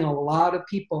I'm saying a lot of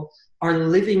people are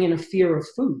living in a fear of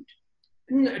food.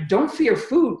 Don't fear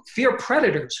food, fear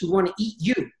predators who want to eat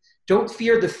you. Don't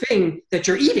fear the thing that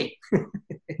you're eating.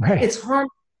 Right. It's hard,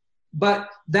 but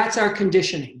that's our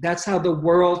conditioning. That's how the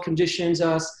world conditions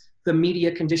us. The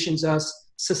media conditions us.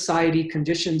 Society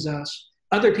conditions us.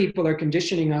 Other people are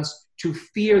conditioning us to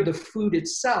fear the food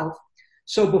itself.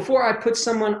 So before I put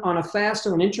someone on a fast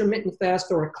or an intermittent fast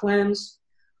or a cleanse,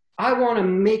 I want to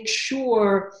make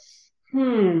sure,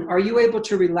 are you able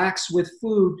to relax with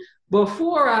food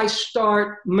before I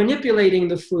start manipulating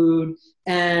the food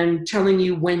and telling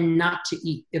you when not to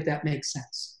eat, if that makes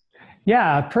sense.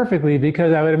 Yeah, perfectly.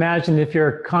 Because I would imagine if you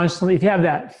have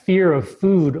that fear of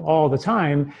food all the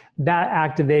time, that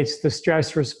activates the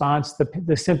stress response,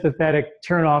 the sympathetic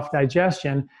turn off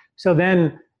digestion. So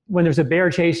then when there's a bear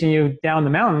chasing you down the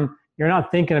mountain, you're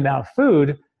not thinking about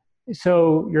food.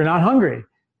 So you're not hungry.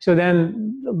 So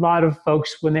then a lot of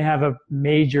folks, when they have a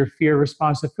major fear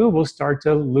response to food, will start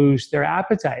to lose their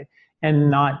appetite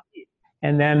and not eat.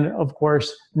 And then, of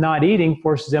course, not eating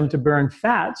forces them to burn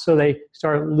fat, so they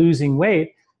start losing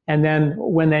weight. And then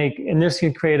and this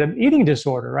can create an eating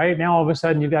disorder, right? Now, all of a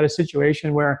sudden, you've got a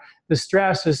situation where the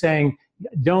stress is saying,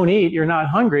 don't eat, you're not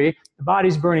hungry. The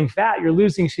body's burning fat, you're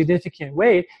losing significant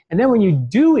weight. And then when you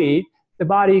do eat, the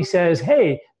body says,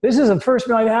 hey, this is the first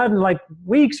meal I've had in like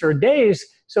weeks or days.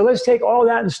 So let's take all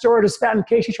that and store it as fat in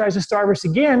case she tries to starve us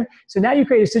again. So now you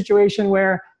create a situation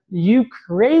where you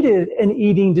created an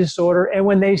eating disorder. And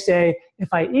when they say, if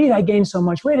I eat, I gain so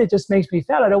much weight, it just makes me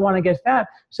fat. I don't want to get fat.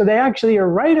 So they actually are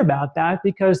right about that,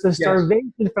 because the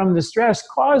starvation from the stress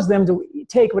caused them to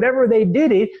take whatever they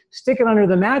did eat, stick it under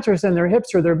the mattress in their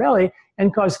hips or their belly,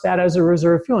 and cause fat as a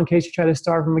reserve fuel in case you try to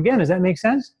starve them again. Does that make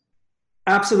sense?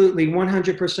 Absolutely,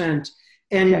 100%.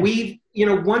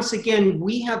 And once again,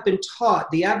 we have been taught,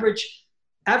 the average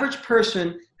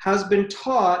person has been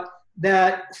taught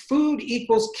that food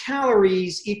equals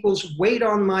calories equals weight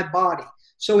on my body.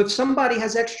 So if somebody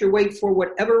has extra weight for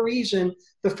whatever reason,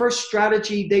 the first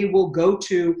strategy they will go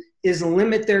to is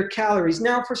limit their calories.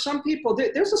 Now, for some people,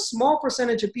 there's a small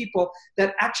percentage of people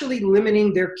that actually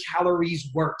limiting their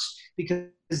calories works because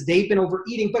they've been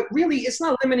overeating. But really, it's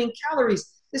not limiting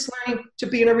calories. It's learning to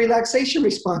be in a relaxation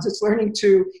response. It's learning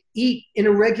to eat in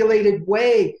a regulated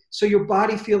way so your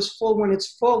body feels full when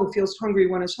it's full. It feels hungry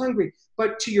when it's hungry.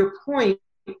 But to your point,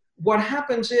 what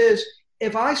happens is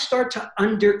if I start to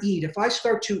undereat, if I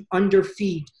start to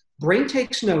underfeed, brain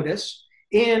takes notice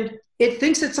and it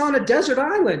thinks it's on a desert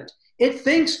island. It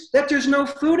thinks that there's no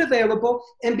food available.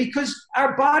 And because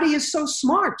our body is so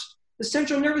smart, the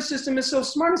central nervous system is so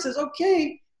smart, it says,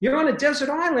 okay, you're on a desert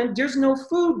island. There's no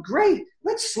food. Great.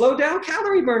 Let's slow down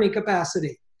calorie burning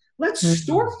capacity. Let's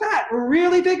store fat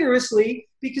really vigorously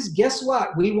because guess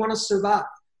what? We want to survive.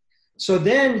 So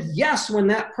then, yes, when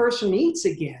that person eats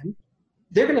again,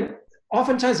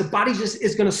 oftentimes the body just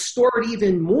is going to store it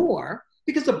even more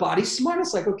because the body's smart.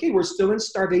 It's like, okay, we're still in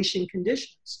starvation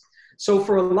conditions. So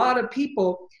for a lot of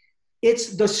people,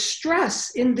 it's the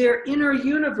stress in their inner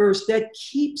universe that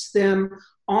keeps them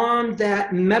on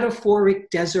that metaphoric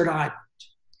desert island.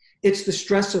 It's the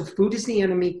stress of food is the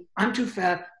enemy. I'm too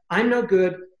fat. I'm no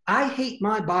good. I hate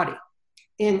my body.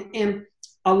 And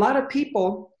a lot of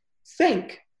people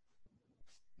think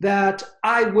that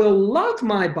I will love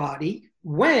my body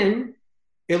when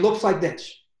it looks like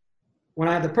this. When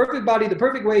I have the perfect body, the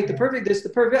perfect weight, the perfect this, the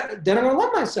perfect, then I'm going to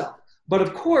love myself. But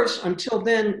of course, until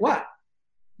then, what?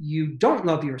 You don't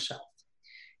love yourself.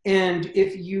 And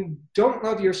if you don't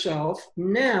love yourself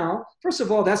now, first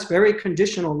of all, that's very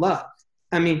conditional love.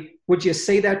 I mean, would you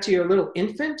say that to your little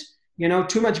infant?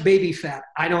 Too much baby fat.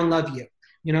 I don't love you.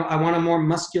 I want a more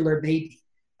muscular baby.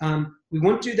 We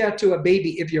won't do that to a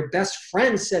baby if your best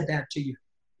friend said that to you.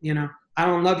 I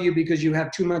don't love you because you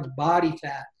have too much body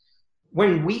fat.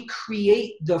 When we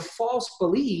create the false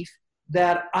belief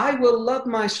that I will love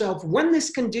myself when this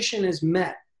condition is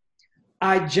met,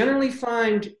 I generally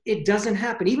find it doesn't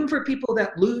happen, even for people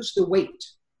that lose the weight.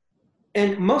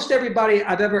 And most everybody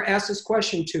I've ever asked this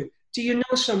question to, do you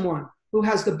know someone who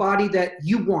has the body that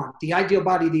you want, the ideal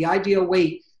body, the ideal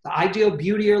weight, the ideal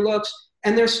beauty or looks,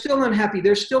 and they're still unhappy,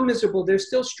 they're still miserable, they're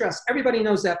still stressed? Everybody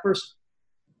knows that person.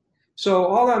 So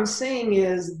all I'm saying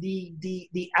is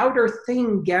the outer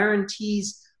thing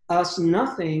guarantees us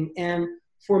nothing. And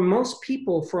for most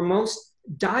people, for most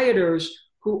dieters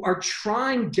who are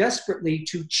trying desperately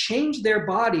to change their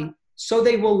body so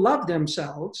they will love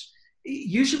themselves,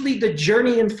 usually the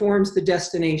journey informs the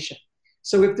destination.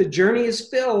 So if the journey is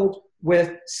filled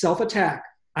with self-attack,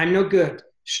 I'm no good,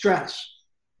 stress,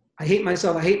 I hate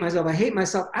myself, I hate myself, I hate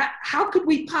myself, how could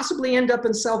we possibly end up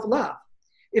in self-love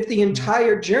if the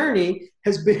entire journey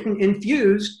has been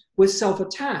infused with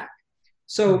self-attack?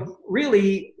 So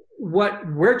really what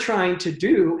we're trying to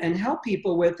do and help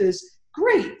people with is,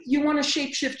 great, you want to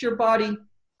shape-shift your body,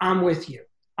 I'm with you.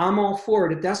 I'm all for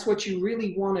it if that's what you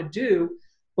really want to do.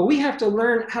 But we have to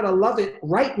learn how to love it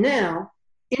right now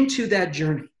into that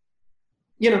journey.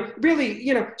 Really,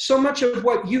 so much of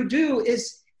what you do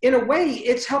is, in a way,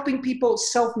 it's helping people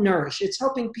self-nourish. It's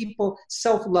helping people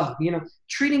self-love.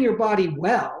 Treating your body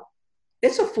well,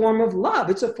 it's a form of love.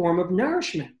 It's a form of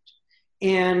nourishment.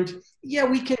 And yeah,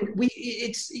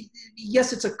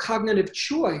 it's a cognitive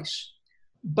choice,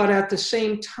 but at the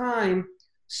same time,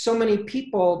 so many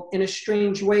people in a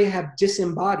strange way have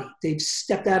disembodied. They've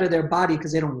stepped out of their body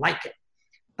because they don't like it.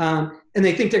 And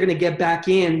they think they're going to get back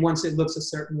in once it looks a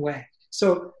certain way.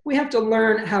 So we have to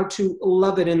learn how to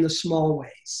love it in the small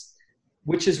ways,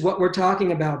 which is what we're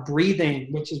talking about,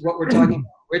 breathing, which is what we're talking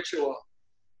about, ritual.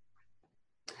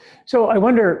 So I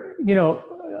wonder,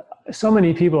 so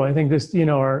many people, I think this,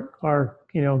 are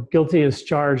guilty as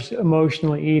charged,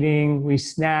 emotionally eating. We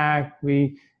snack,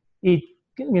 we eat,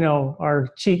 our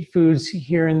cheat foods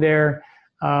here and there.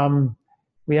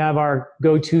 We have our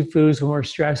go-to foods when we're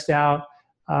stressed out.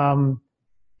 And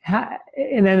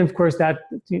then of course that,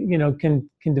 can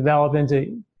develop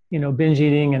into, binge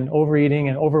eating and overeating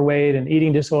and overweight and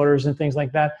eating disorders and things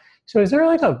like that. So is there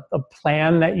like a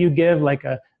plan that you give, like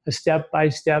a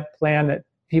step-by-step plan that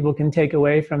people can take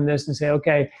away from this and say,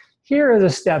 okay, here are the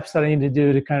steps that I need to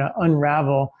do to kind of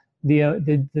unravel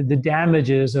the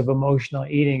damages of emotional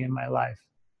eating in my life?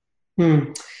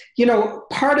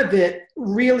 Part of it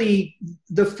really,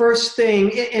 the first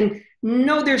thing, and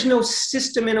no, there's no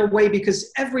system in a way,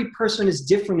 because every person is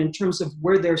different in terms of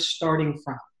where they're starting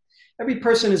from. Every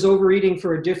person is overeating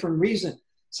for a different reason.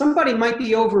 Somebody might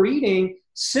be overeating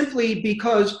simply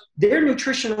because they're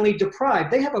nutritionally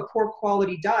deprived. They have a poor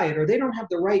quality diet, or they don't have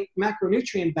the right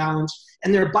macronutrient balance,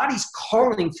 and their body's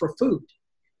calling for food.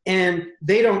 And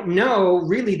they don't know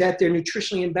really that they're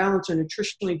nutritionally imbalanced or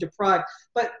nutritionally deprived.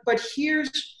 But here's,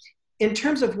 in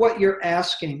terms of what you're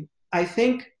asking, I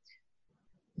think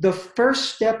the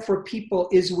first step for people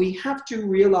is we have to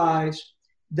realize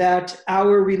that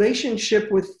our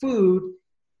relationship with food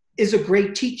is a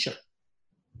great teacher.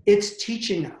 It's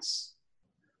teaching us.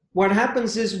 What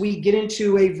happens is we get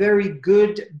into a very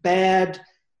good, bad,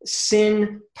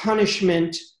 sin,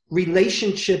 punishment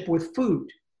relationship with food.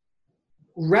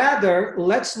 Rather,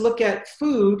 let's look at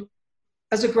food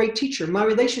as a great teacher. My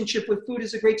relationship with food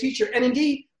is a great teacher. And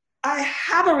indeed, I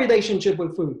have a relationship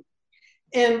with food.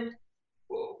 And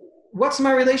what's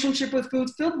my relationship with food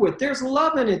filled with? There's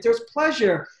love in it. There's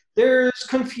pleasure. There's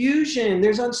confusion.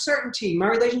 There's uncertainty. My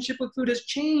relationship with food has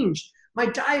changed. My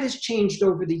diet has changed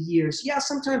over the years. Yeah,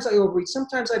 sometimes I overeat.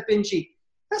 Sometimes I binge eat.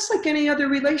 That's like any other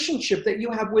relationship that you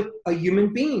have with a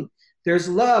human being. There's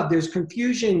love. There's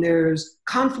confusion. There's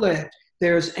conflict.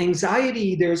 There's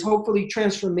anxiety. There's hopefully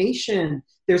transformation.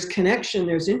 There's connection.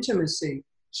 There's intimacy.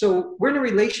 So we're in a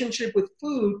relationship with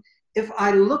food. If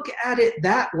I look at it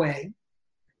that way,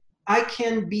 I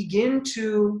can begin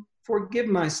to forgive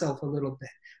myself a little bit.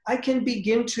 I can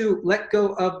begin to let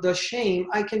go of the shame.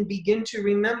 I can begin to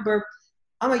remember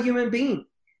I'm a human being.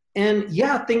 And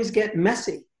yeah, things get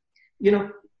messy.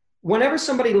 Whenever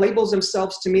somebody labels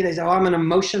themselves to me, they say, oh, I'm an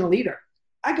emotional eater.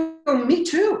 I go, me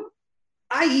too.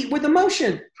 I eat with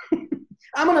emotion.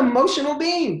 I'm an emotional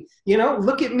being.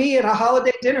 Look at me at a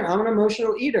holiday dinner. I'm an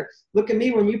emotional eater. Look at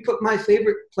me when you put my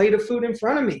favorite plate of food in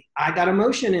front of me. I got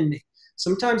emotion in me.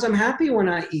 Sometimes I'm happy when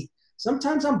I eat.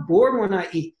 Sometimes I'm bored when I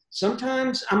eat.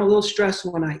 Sometimes I'm a little stressed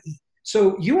when I eat.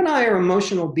 So you and I are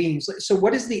emotional beings. So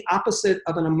what is the opposite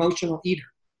of an emotional eater?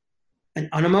 An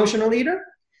unemotional eater?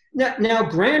 Now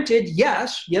granted,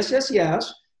 yes.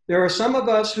 There are some of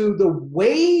us who the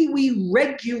way we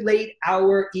regulate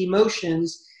our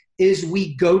emotions is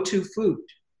we go to food.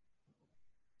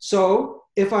 So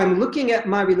if I'm looking at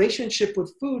my relationship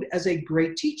with food as a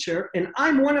great teacher, and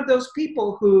I'm one of those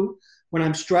people who, when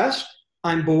I'm stressed,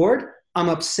 I'm bored, I'm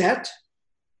upset,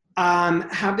 I'm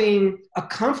having a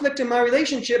conflict in my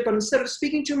relationship, but instead of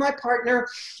speaking to my partner,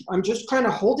 I'm just kind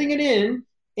of holding it in,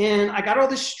 and I got all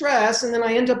this stress, and then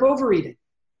I end up overeating.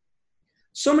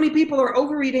 So many people are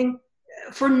overeating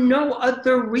for no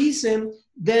other reason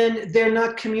than they're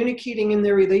not communicating in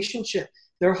their relationship.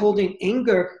 They're holding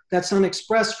anger that's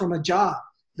unexpressed from a job.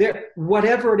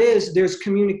 Whatever it is, there's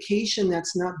communication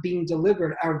that's not being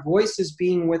delivered. Our voice is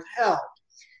being withheld.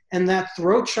 And that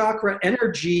throat chakra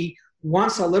energy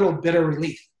wants a little bit of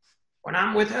relief. When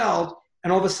I'm withheld,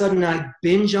 and all of a sudden I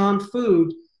binge on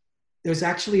food, there's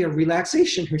actually a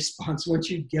relaxation response once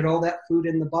you get all that food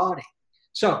in the body.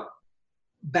 So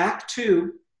back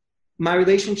to my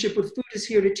relationship with food is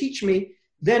here to teach me.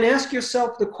 Then ask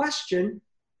yourself the question,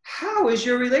 how is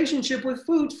your relationship with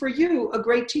food for you a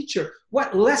great teacher?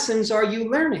 What lessons are you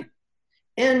learning?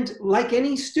 And like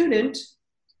any student,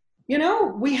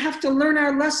 we have to learn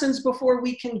our lessons before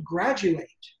we can graduate.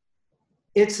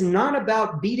 It's not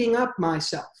about beating up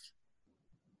myself,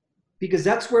 because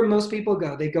that's where most people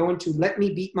go. They go into, let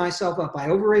me beat myself up. I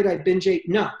overate, I binge ate.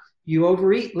 No, you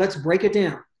overeat, let's break it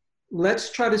down.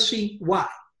 Let's try to see why.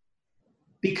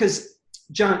 Because,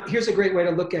 John, here's a great way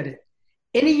to look at it.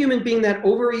 Any human being that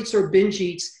overeats or binge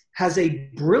eats has a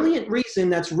brilliant reason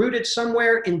that's rooted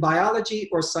somewhere in biology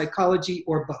or psychology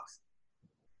or both.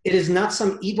 It is not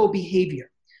some evil behavior.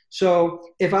 So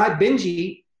if I binge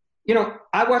eat,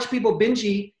 I watch people binge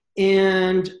eat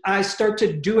and I start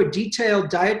to do a detailed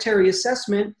dietary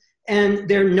assessment and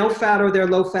they're no fat or they're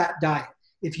low fat diet.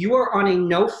 If you are on a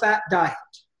no fat diet,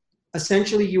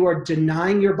 essentially you are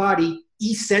denying your body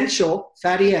essential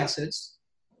fatty acids,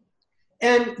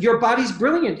 and your body's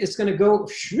brilliant. It's going to go,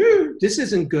 this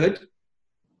isn't good.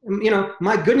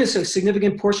 My goodness, a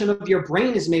significant portion of your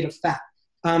brain is made of fat.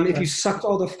 If you sucked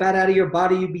all the fat out of your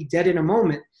body, you'd be dead in a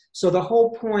moment. So the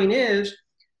whole point is,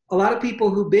 a lot of people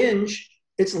who binge,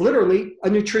 it's literally a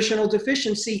nutritional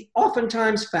deficiency,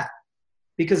 oftentimes fat,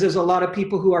 because there's a lot of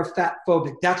people who are fat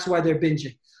phobic. That's why they're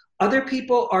binging. Other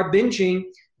people are binging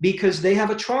because they have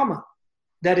a trauma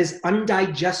that is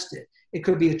undigested. It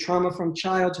could be a trauma from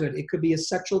childhood. It could be a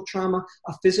sexual trauma,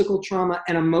 a physical trauma,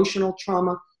 an emotional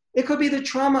trauma. It could be the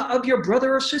trauma of your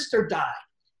brother or sister died.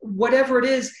 Whatever it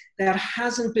is that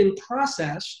hasn't been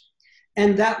processed,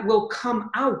 and that will come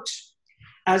out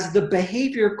as the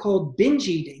behavior called binge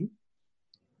eating,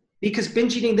 because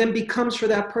binge eating then becomes for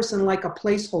that person like a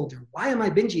placeholder. Why am I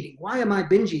binge eating? Why am I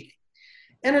binge eating?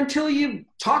 And until you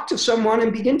talk to someone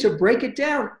and begin to break it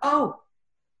down, oh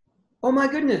my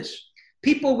goodness.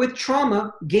 People with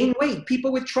trauma gain weight.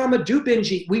 People with trauma do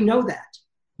binge eat. We know that.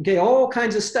 Okay, all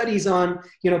kinds of studies on,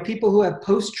 people who have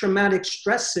post-traumatic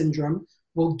stress syndrome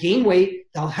will gain weight,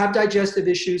 they'll have digestive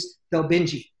issues, they'll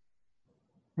binge eat.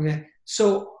 Okay,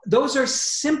 so those are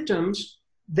symptoms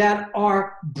that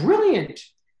are brilliant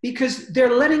because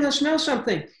they're letting us know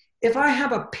something. If I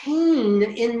have a pain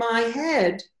in my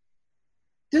head,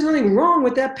 there's nothing wrong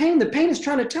with that pain. The pain is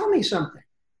trying to tell me something.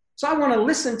 So I want to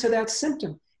listen to that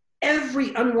symptom.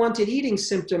 Every unwanted eating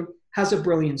symptom has a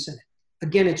brilliance in it.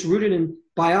 Again, it's rooted in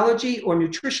biology or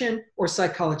nutrition or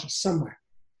psychology somewhere.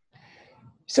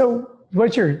 So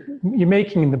what you're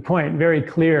making the point very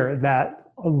clear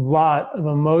that a lot of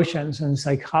emotions and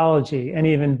psychology and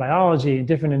even biology,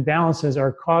 different imbalances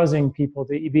are causing people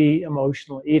to be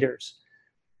emotional eaters.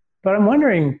 But I'm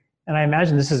wondering, and I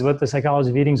imagine this is what the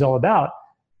psychology of eating is all about,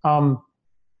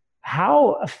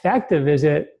 how effective is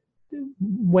it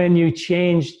when you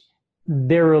change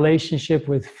their relationship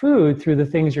with food through the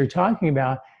things you're talking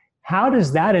about? How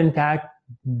does that impact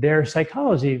their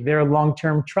psychology, their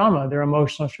long-term trauma, their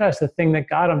emotional stress, the thing that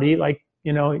got them to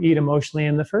eat emotionally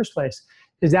in the first place?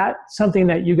 Is that something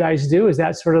that you guys do? Is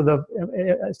that sort of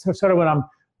what I'm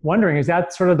wondering? Is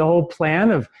that sort of the whole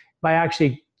plan of, by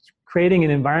actually creating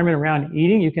an environment around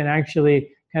eating, you can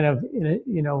actually kind of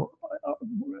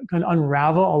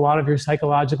unravel a lot of your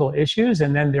psychological issues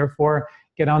and then therefore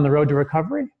get on the road to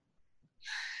recovery?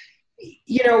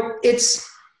 It's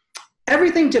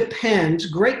everything depends,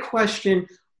 great question,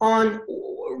 on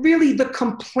really the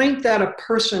complaint that a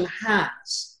person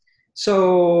has.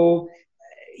 So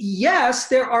yes,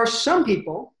 there are some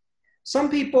people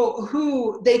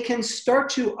who they can start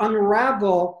to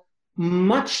unravel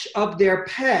much of their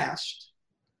past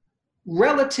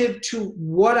relative to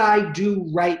what I do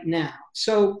right now.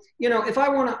 So, if I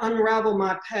want to unravel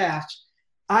my past,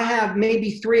 I have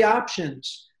maybe three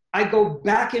options. I go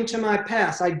back into my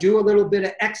past. I do a little bit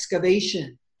of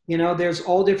excavation. There's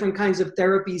all different kinds of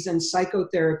therapies and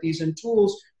psychotherapies and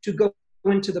tools to go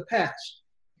into the past.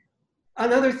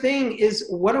 Another thing is,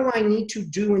 what do I need to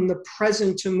do in the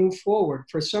present to move forward?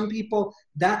 For some people,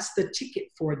 that's the ticket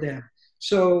for them.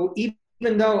 So even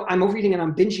though I'm overeating and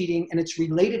I'm binge eating and it's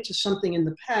related to something in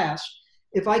the past,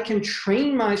 if I can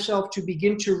train myself to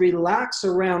begin to relax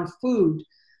around food,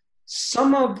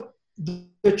 some of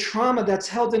the trauma that's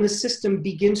held in the system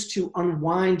begins to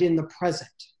unwind in the present.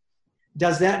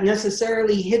 Does that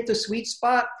necessarily hit the sweet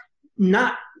spot?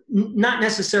 Not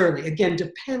necessarily. Again,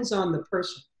 depends on the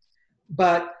person.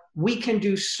 But we can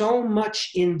do so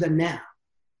much in the now.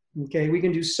 Okay, we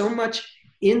can do so much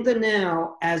in the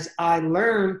now as I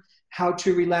learn how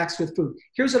to relax with food.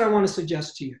 Here's what I want to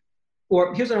suggest to you.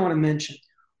 or here's what I want to mention.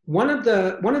 One of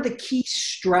the key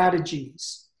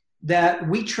strategies that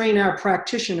we train our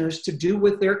practitioners to do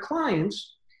with their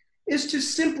clients is to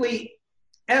simply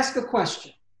ask a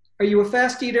question. Are you a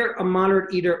fast eater, a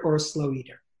moderate eater, or a slow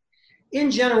eater?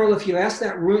 In general, if you ask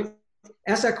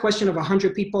that question of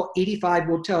 100 people, 85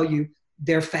 will tell you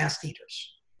they're fast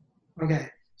eaters. Okay,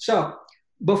 so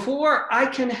before I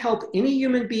can help any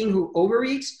human being who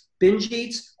overeats, binge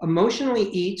eats, emotionally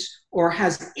eats, or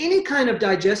has any kind of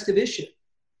digestive issue,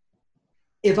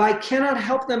 if I cannot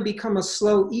help them become a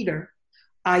slow eater,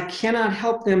 I cannot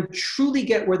help them truly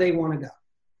get where they want to go.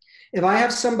 If I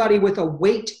have somebody with a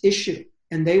weight issue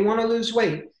and they want to lose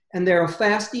weight and they're a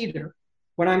fast eater,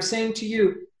 what I'm saying to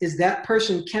you is that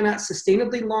person cannot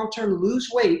sustainably long-term lose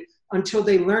weight until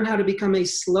they learn how to become a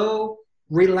slow,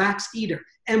 relaxed eater.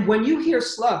 And when you hear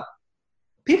slow,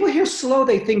 people hear slow,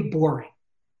 they think boring.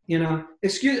 To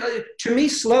me,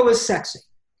 slow is sexy.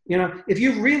 If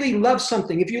you really love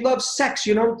something, if you love sex,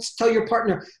 you don't tell your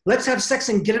partner, let's have sex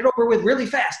and get it over with really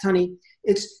fast, honey.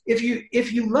 It's if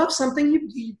you love something,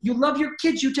 you love your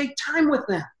kids, you take time with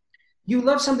them. You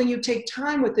love something, you take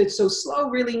time with it. So slow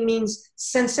really means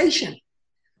sensation.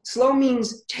 Slow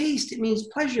means taste, it means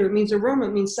pleasure, it means aroma,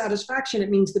 it means satisfaction, it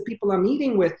means the people I'm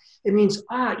eating with, it means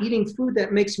eating food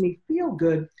that makes me feel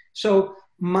good. So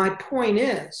my point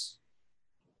is,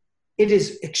 it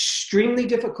is extremely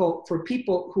difficult for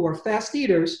people who are fast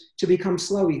eaters to become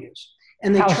slow eaters.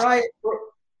 And they try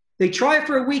it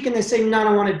for a week and they say, no, I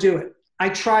don't want to do it. I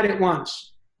tried it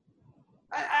once.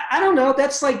 I don't know.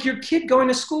 That's like your kid going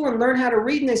to school and learn how to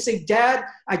read and they say, Dad,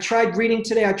 I tried reading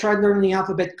today. I tried learning the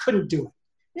alphabet, couldn't do it.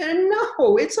 And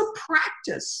no, it's a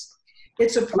practice.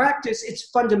 It's a practice. It's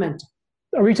fundamental.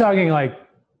 Are we talking like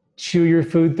chew your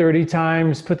food 30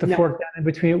 times, put the fork down in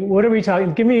between? What are we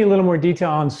talking? Give me a little more detail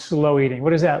on slow eating.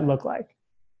 What does that look like?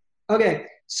 Okay.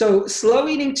 So slow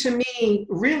eating to me,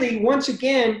 really, once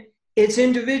again, it's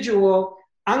individual.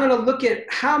 I'm going to look at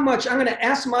I'm going to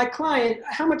ask my client,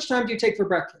 how much time do you take for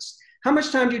breakfast? How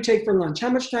much time do you take for lunch? How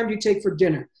much time do you take for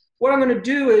dinner? What I'm going to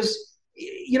do is,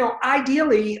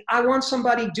 ideally, I want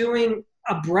somebody doing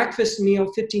a breakfast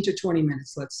meal 15 to 20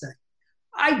 minutes, let's say.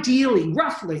 Ideally,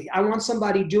 roughly, I want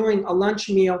somebody doing a lunch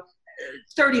meal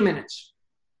 30 minutes.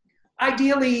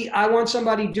 Ideally, I want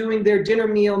somebody doing their dinner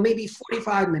meal maybe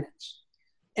 45 minutes.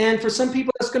 And for some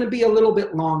people, it's going to be a little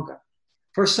bit longer.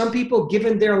 For some people,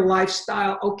 given their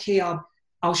lifestyle, okay,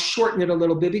 I'll shorten it a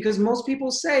little bit because most people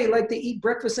say like they eat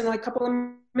breakfast in like a couple of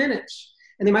minutes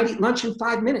and they might eat lunch in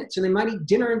 5 minutes and they might eat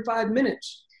dinner in 5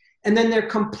 minutes. And then they're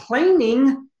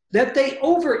complaining that they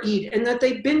overeat and that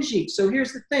they binge eat. So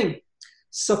here's the thing,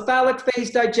 cephalic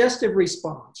phase digestive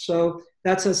response. So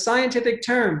that's a scientific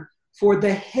term for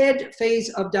the head phase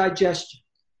of digestion.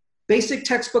 Basic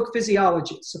textbook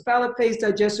physiology, cephalic phase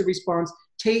digestive response,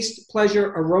 taste, pleasure,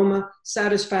 aroma,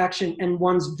 satisfaction, and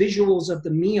one's visuals of the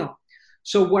meal.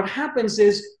 So what happens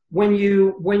is when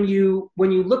you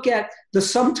look at the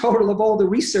sum total of all the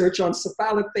research on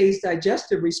cephalic phase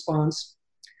digestive response,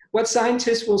 what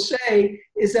scientists will say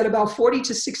is that about 40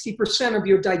 to 60% of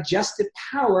your digestive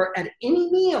power at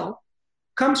any meal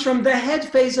comes from the head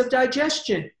phase of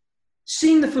digestion.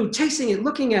 Seeing the food, tasting it,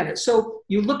 looking at it. So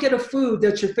you look at a food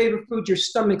that's your favorite food, your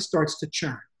stomach starts to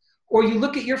churn. Or you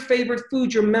look at your favorite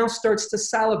food, your mouth starts to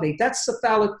salivate. That's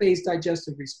cephalic phase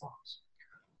digestive response.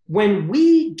 When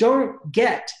we don't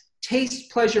get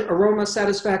taste, pleasure, aroma,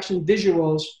 satisfaction,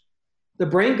 visuals, the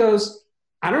brain goes,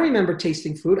 I don't remember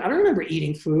tasting food. I don't remember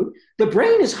eating food. The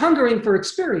brain is hungering for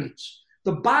experience.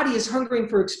 The body is hungering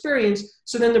for experience.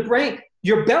 So then the brain,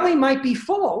 your belly might be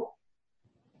full,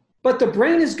 but the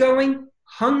brain is going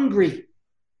hungry.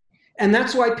 And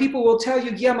that's why people will tell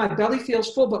you, yeah, my belly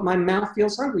feels full, but my mouth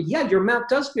feels hungry. Yeah, your mouth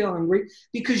does feel hungry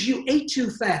because you ate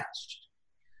too fast.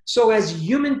 So as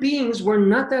human beings, we're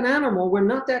not that animal. We're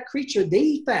not that creature. They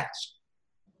eat fast.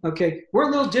 Okay, we're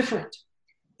a little different.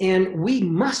 And we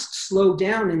must slow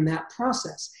down in that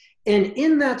process. And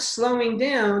in that slowing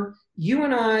down, you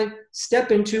and I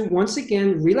step into, once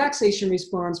again, relaxation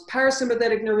response,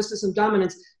 parasympathetic nervous system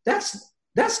dominance.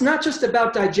 That's not just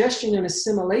about digestion and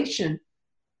assimilation.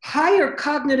 Higher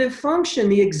cognitive function,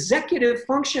 the executive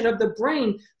function of the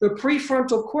brain, the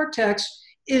prefrontal cortex,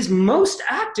 is most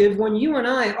active when you and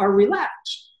I are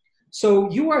relaxed. So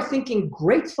you are thinking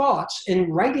great thoughts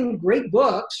and writing great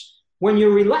books when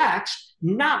you're relaxed,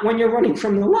 not when you're running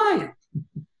from the lion.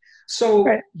 So,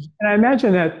 right. And I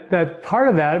imagine that part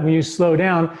of that, when you slow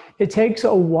down, it takes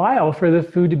a while for the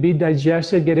food to be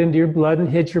digested, get into your blood and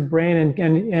hit your brain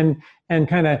and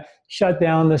kind of shut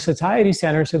down the satiety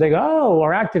center. So they go,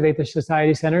 or activate the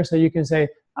satiety center. So you can say,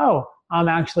 oh, I'm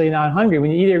actually not hungry.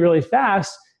 When you eat it really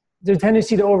fast, the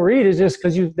tendency to overeat is just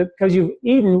because you've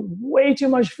eaten way too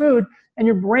much food and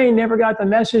your brain never got the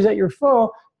message that you're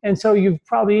full. And so you've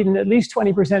probably eaten at least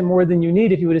 20% more than you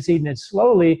need. If you would have eaten it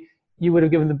slowly, you would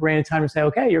have given the brain time to say,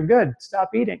 okay, you're good,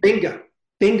 stop eating.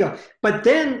 Bingo. But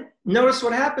then notice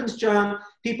what happens, John.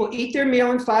 People eat their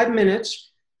meal in 5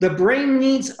 minutes. The brain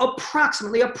needs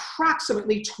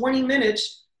approximately 20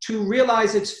 minutes to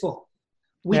realize it's full.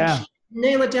 We can't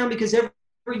nail it down because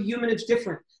every human is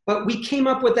different. But we came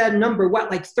up with that number,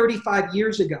 like 35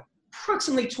 years ago.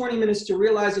 Approximately 20 minutes to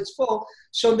realize it's full.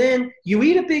 So then you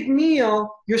eat a big meal,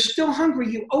 you're still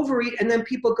hungry, you overeat, and then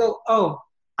people go, oh,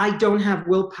 I don't have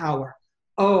willpower.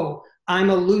 Oh,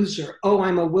 I'm a loser. Oh,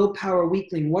 I'm a willpower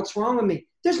weakling. What's wrong with me?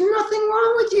 There's nothing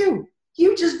wrong with you.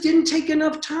 You just didn't take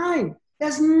enough time. It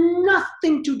has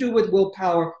nothing to do with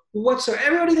willpower whatsoever.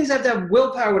 Everybody thinks they have to have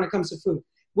willpower when it comes to food.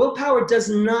 Willpower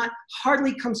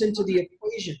hardly comes into the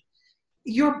equation.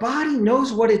 Your body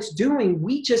knows what it's doing.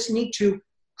 We just need to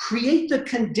create the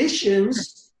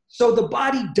conditions so the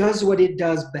body does what it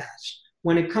does best.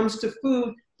 When it comes to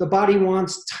food, the body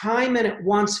wants time and it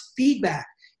wants feedback.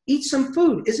 Eat some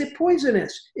food. Is it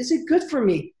poisonous? Is it good for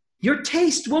me? Your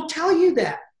taste will tell you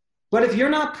that. But if you're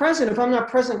not present, if I'm not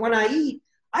present when I eat,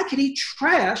 I could eat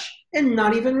trash and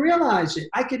not even realize it.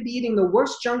 I could be eating the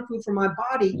worst junk food for my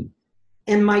body,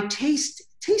 and my taste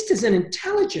is an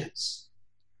intelligence.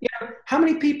 How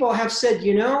many people have said,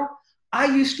 I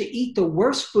used to eat the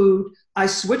worst food. I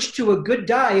switched to a good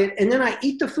diet, and then I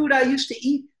eat the food I used to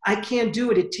eat. I can't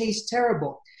do it. It tastes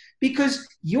terrible. Because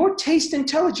your taste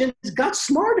intelligence got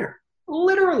smarter,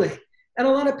 literally. And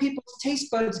a lot of people's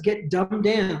taste buds get dumbed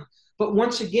down. But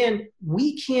once again,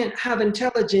 we can't have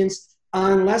intelligence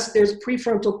unless there's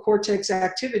prefrontal cortex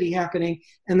activity happening.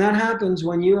 And that happens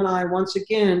when you and I, once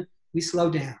again, we slow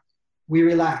down, we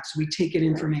relax, we take in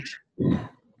information.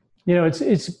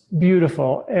 It's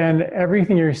beautiful. And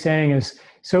everything you're saying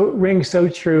rings so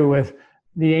true with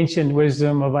the ancient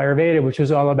wisdom of Ayurveda, which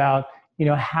is all about,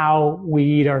 how we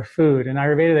eat our food. In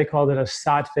Ayurveda, they called it a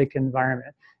sattvic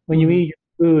environment. When you eat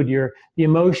your food, the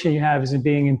emotion you have is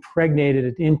being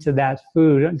impregnated into that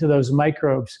food, into those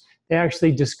microbes. They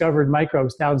actually discovered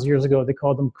microbes thousands of years ago. They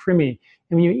called them krimi.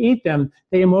 And when you eat them,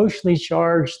 they emotionally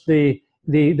charge the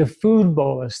food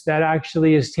bolus that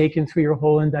actually is taken through your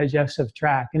whole digestive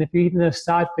tract. And if you eat in a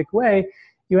sattvic way,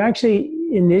 you actually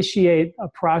initiate a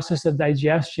process of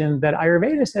digestion that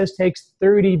Ayurveda says takes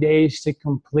 30 days to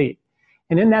complete.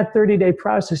 And in that 30-day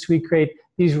process, we create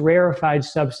these rarefied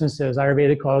substances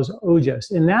Ayurveda calls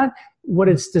ojas. And that, what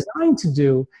it's designed to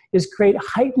do is create a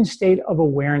heightened state of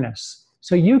awareness.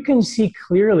 So you can see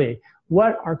clearly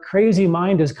what our crazy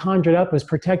mind has conjured up as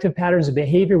protective patterns of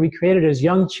behavior we created as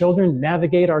young children to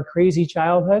navigate our crazy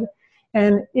childhood.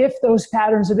 And if those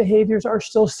patterns of behaviors are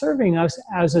still serving us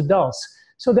as adults.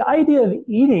 So the idea of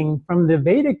eating from the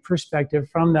Vedic perspective,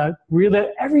 from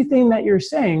everything that you're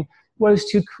saying, was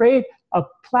to create a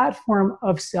platform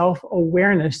of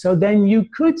self-awareness. So then you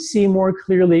could see more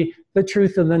clearly the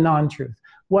truth and the non-truth.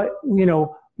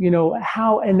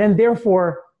 How, and then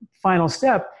therefore, final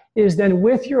step is then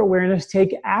with your awareness,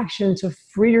 take action to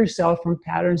free yourself from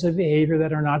patterns of behavior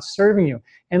that are not serving you.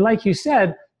 And like you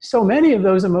said, so many of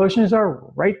those emotions are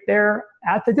right there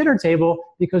at the dinner table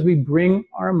because we bring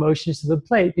our emotions to the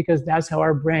plate because that's how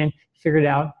our brain figured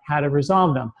out how to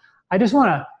resolve them.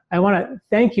 I want to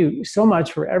thank you so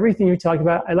much for everything you talked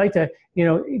about. I'd like to,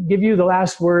 give you the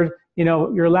last word,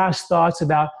 your last thoughts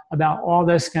about all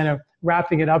this, kind of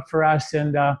wrapping it up for us.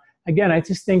 And again, I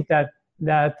just think that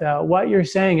what you're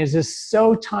saying is just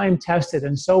so time-tested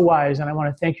and so wise. And I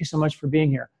want to thank you so much for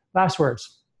being here. Last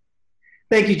words.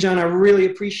 Thank you, John. I really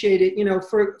appreciate it.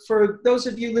 For those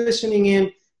of you listening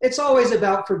in, it's always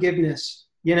about forgiveness.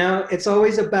 It's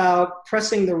always about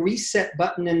pressing the reset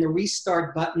button and the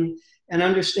restart button and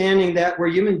understanding that we're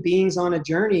human beings on a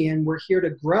journey and we're here to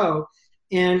grow.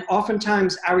 And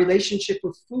oftentimes our relationship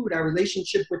with food, our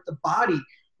relationship with the body,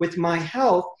 with my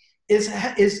health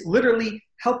is literally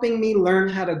helping me learn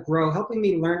how to grow, helping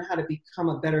me learn how to become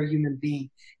a better human being.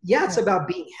 Yeah, it's about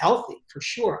being healthy, for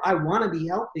sure. I want to be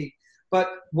healthy. But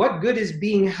what good is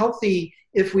being healthy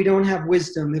if we don't have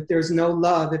wisdom, if there's no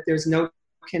love, if there's no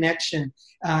connection,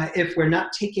 if we're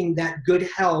not taking that good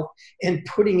health and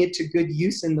putting it to good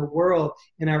use in the world,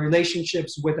 in our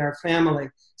relationships with our family.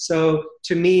 So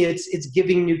to me, it's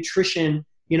giving nutrition,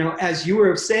 as you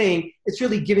were saying, it's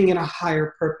really giving it a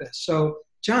higher purpose. So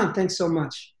John, thanks so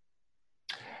much.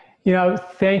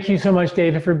 Thank you so much,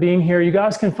 David, for being here. You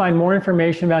guys can find more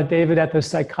information about David at the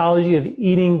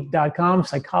psychologyofeating.com,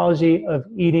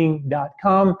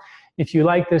 psychologyofeating.com. If you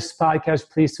like this podcast,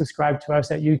 please subscribe to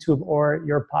us at YouTube or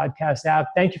your podcast app.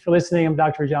 Thank you for listening. I'm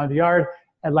Dr. John Douillard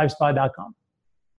at lifespa.com.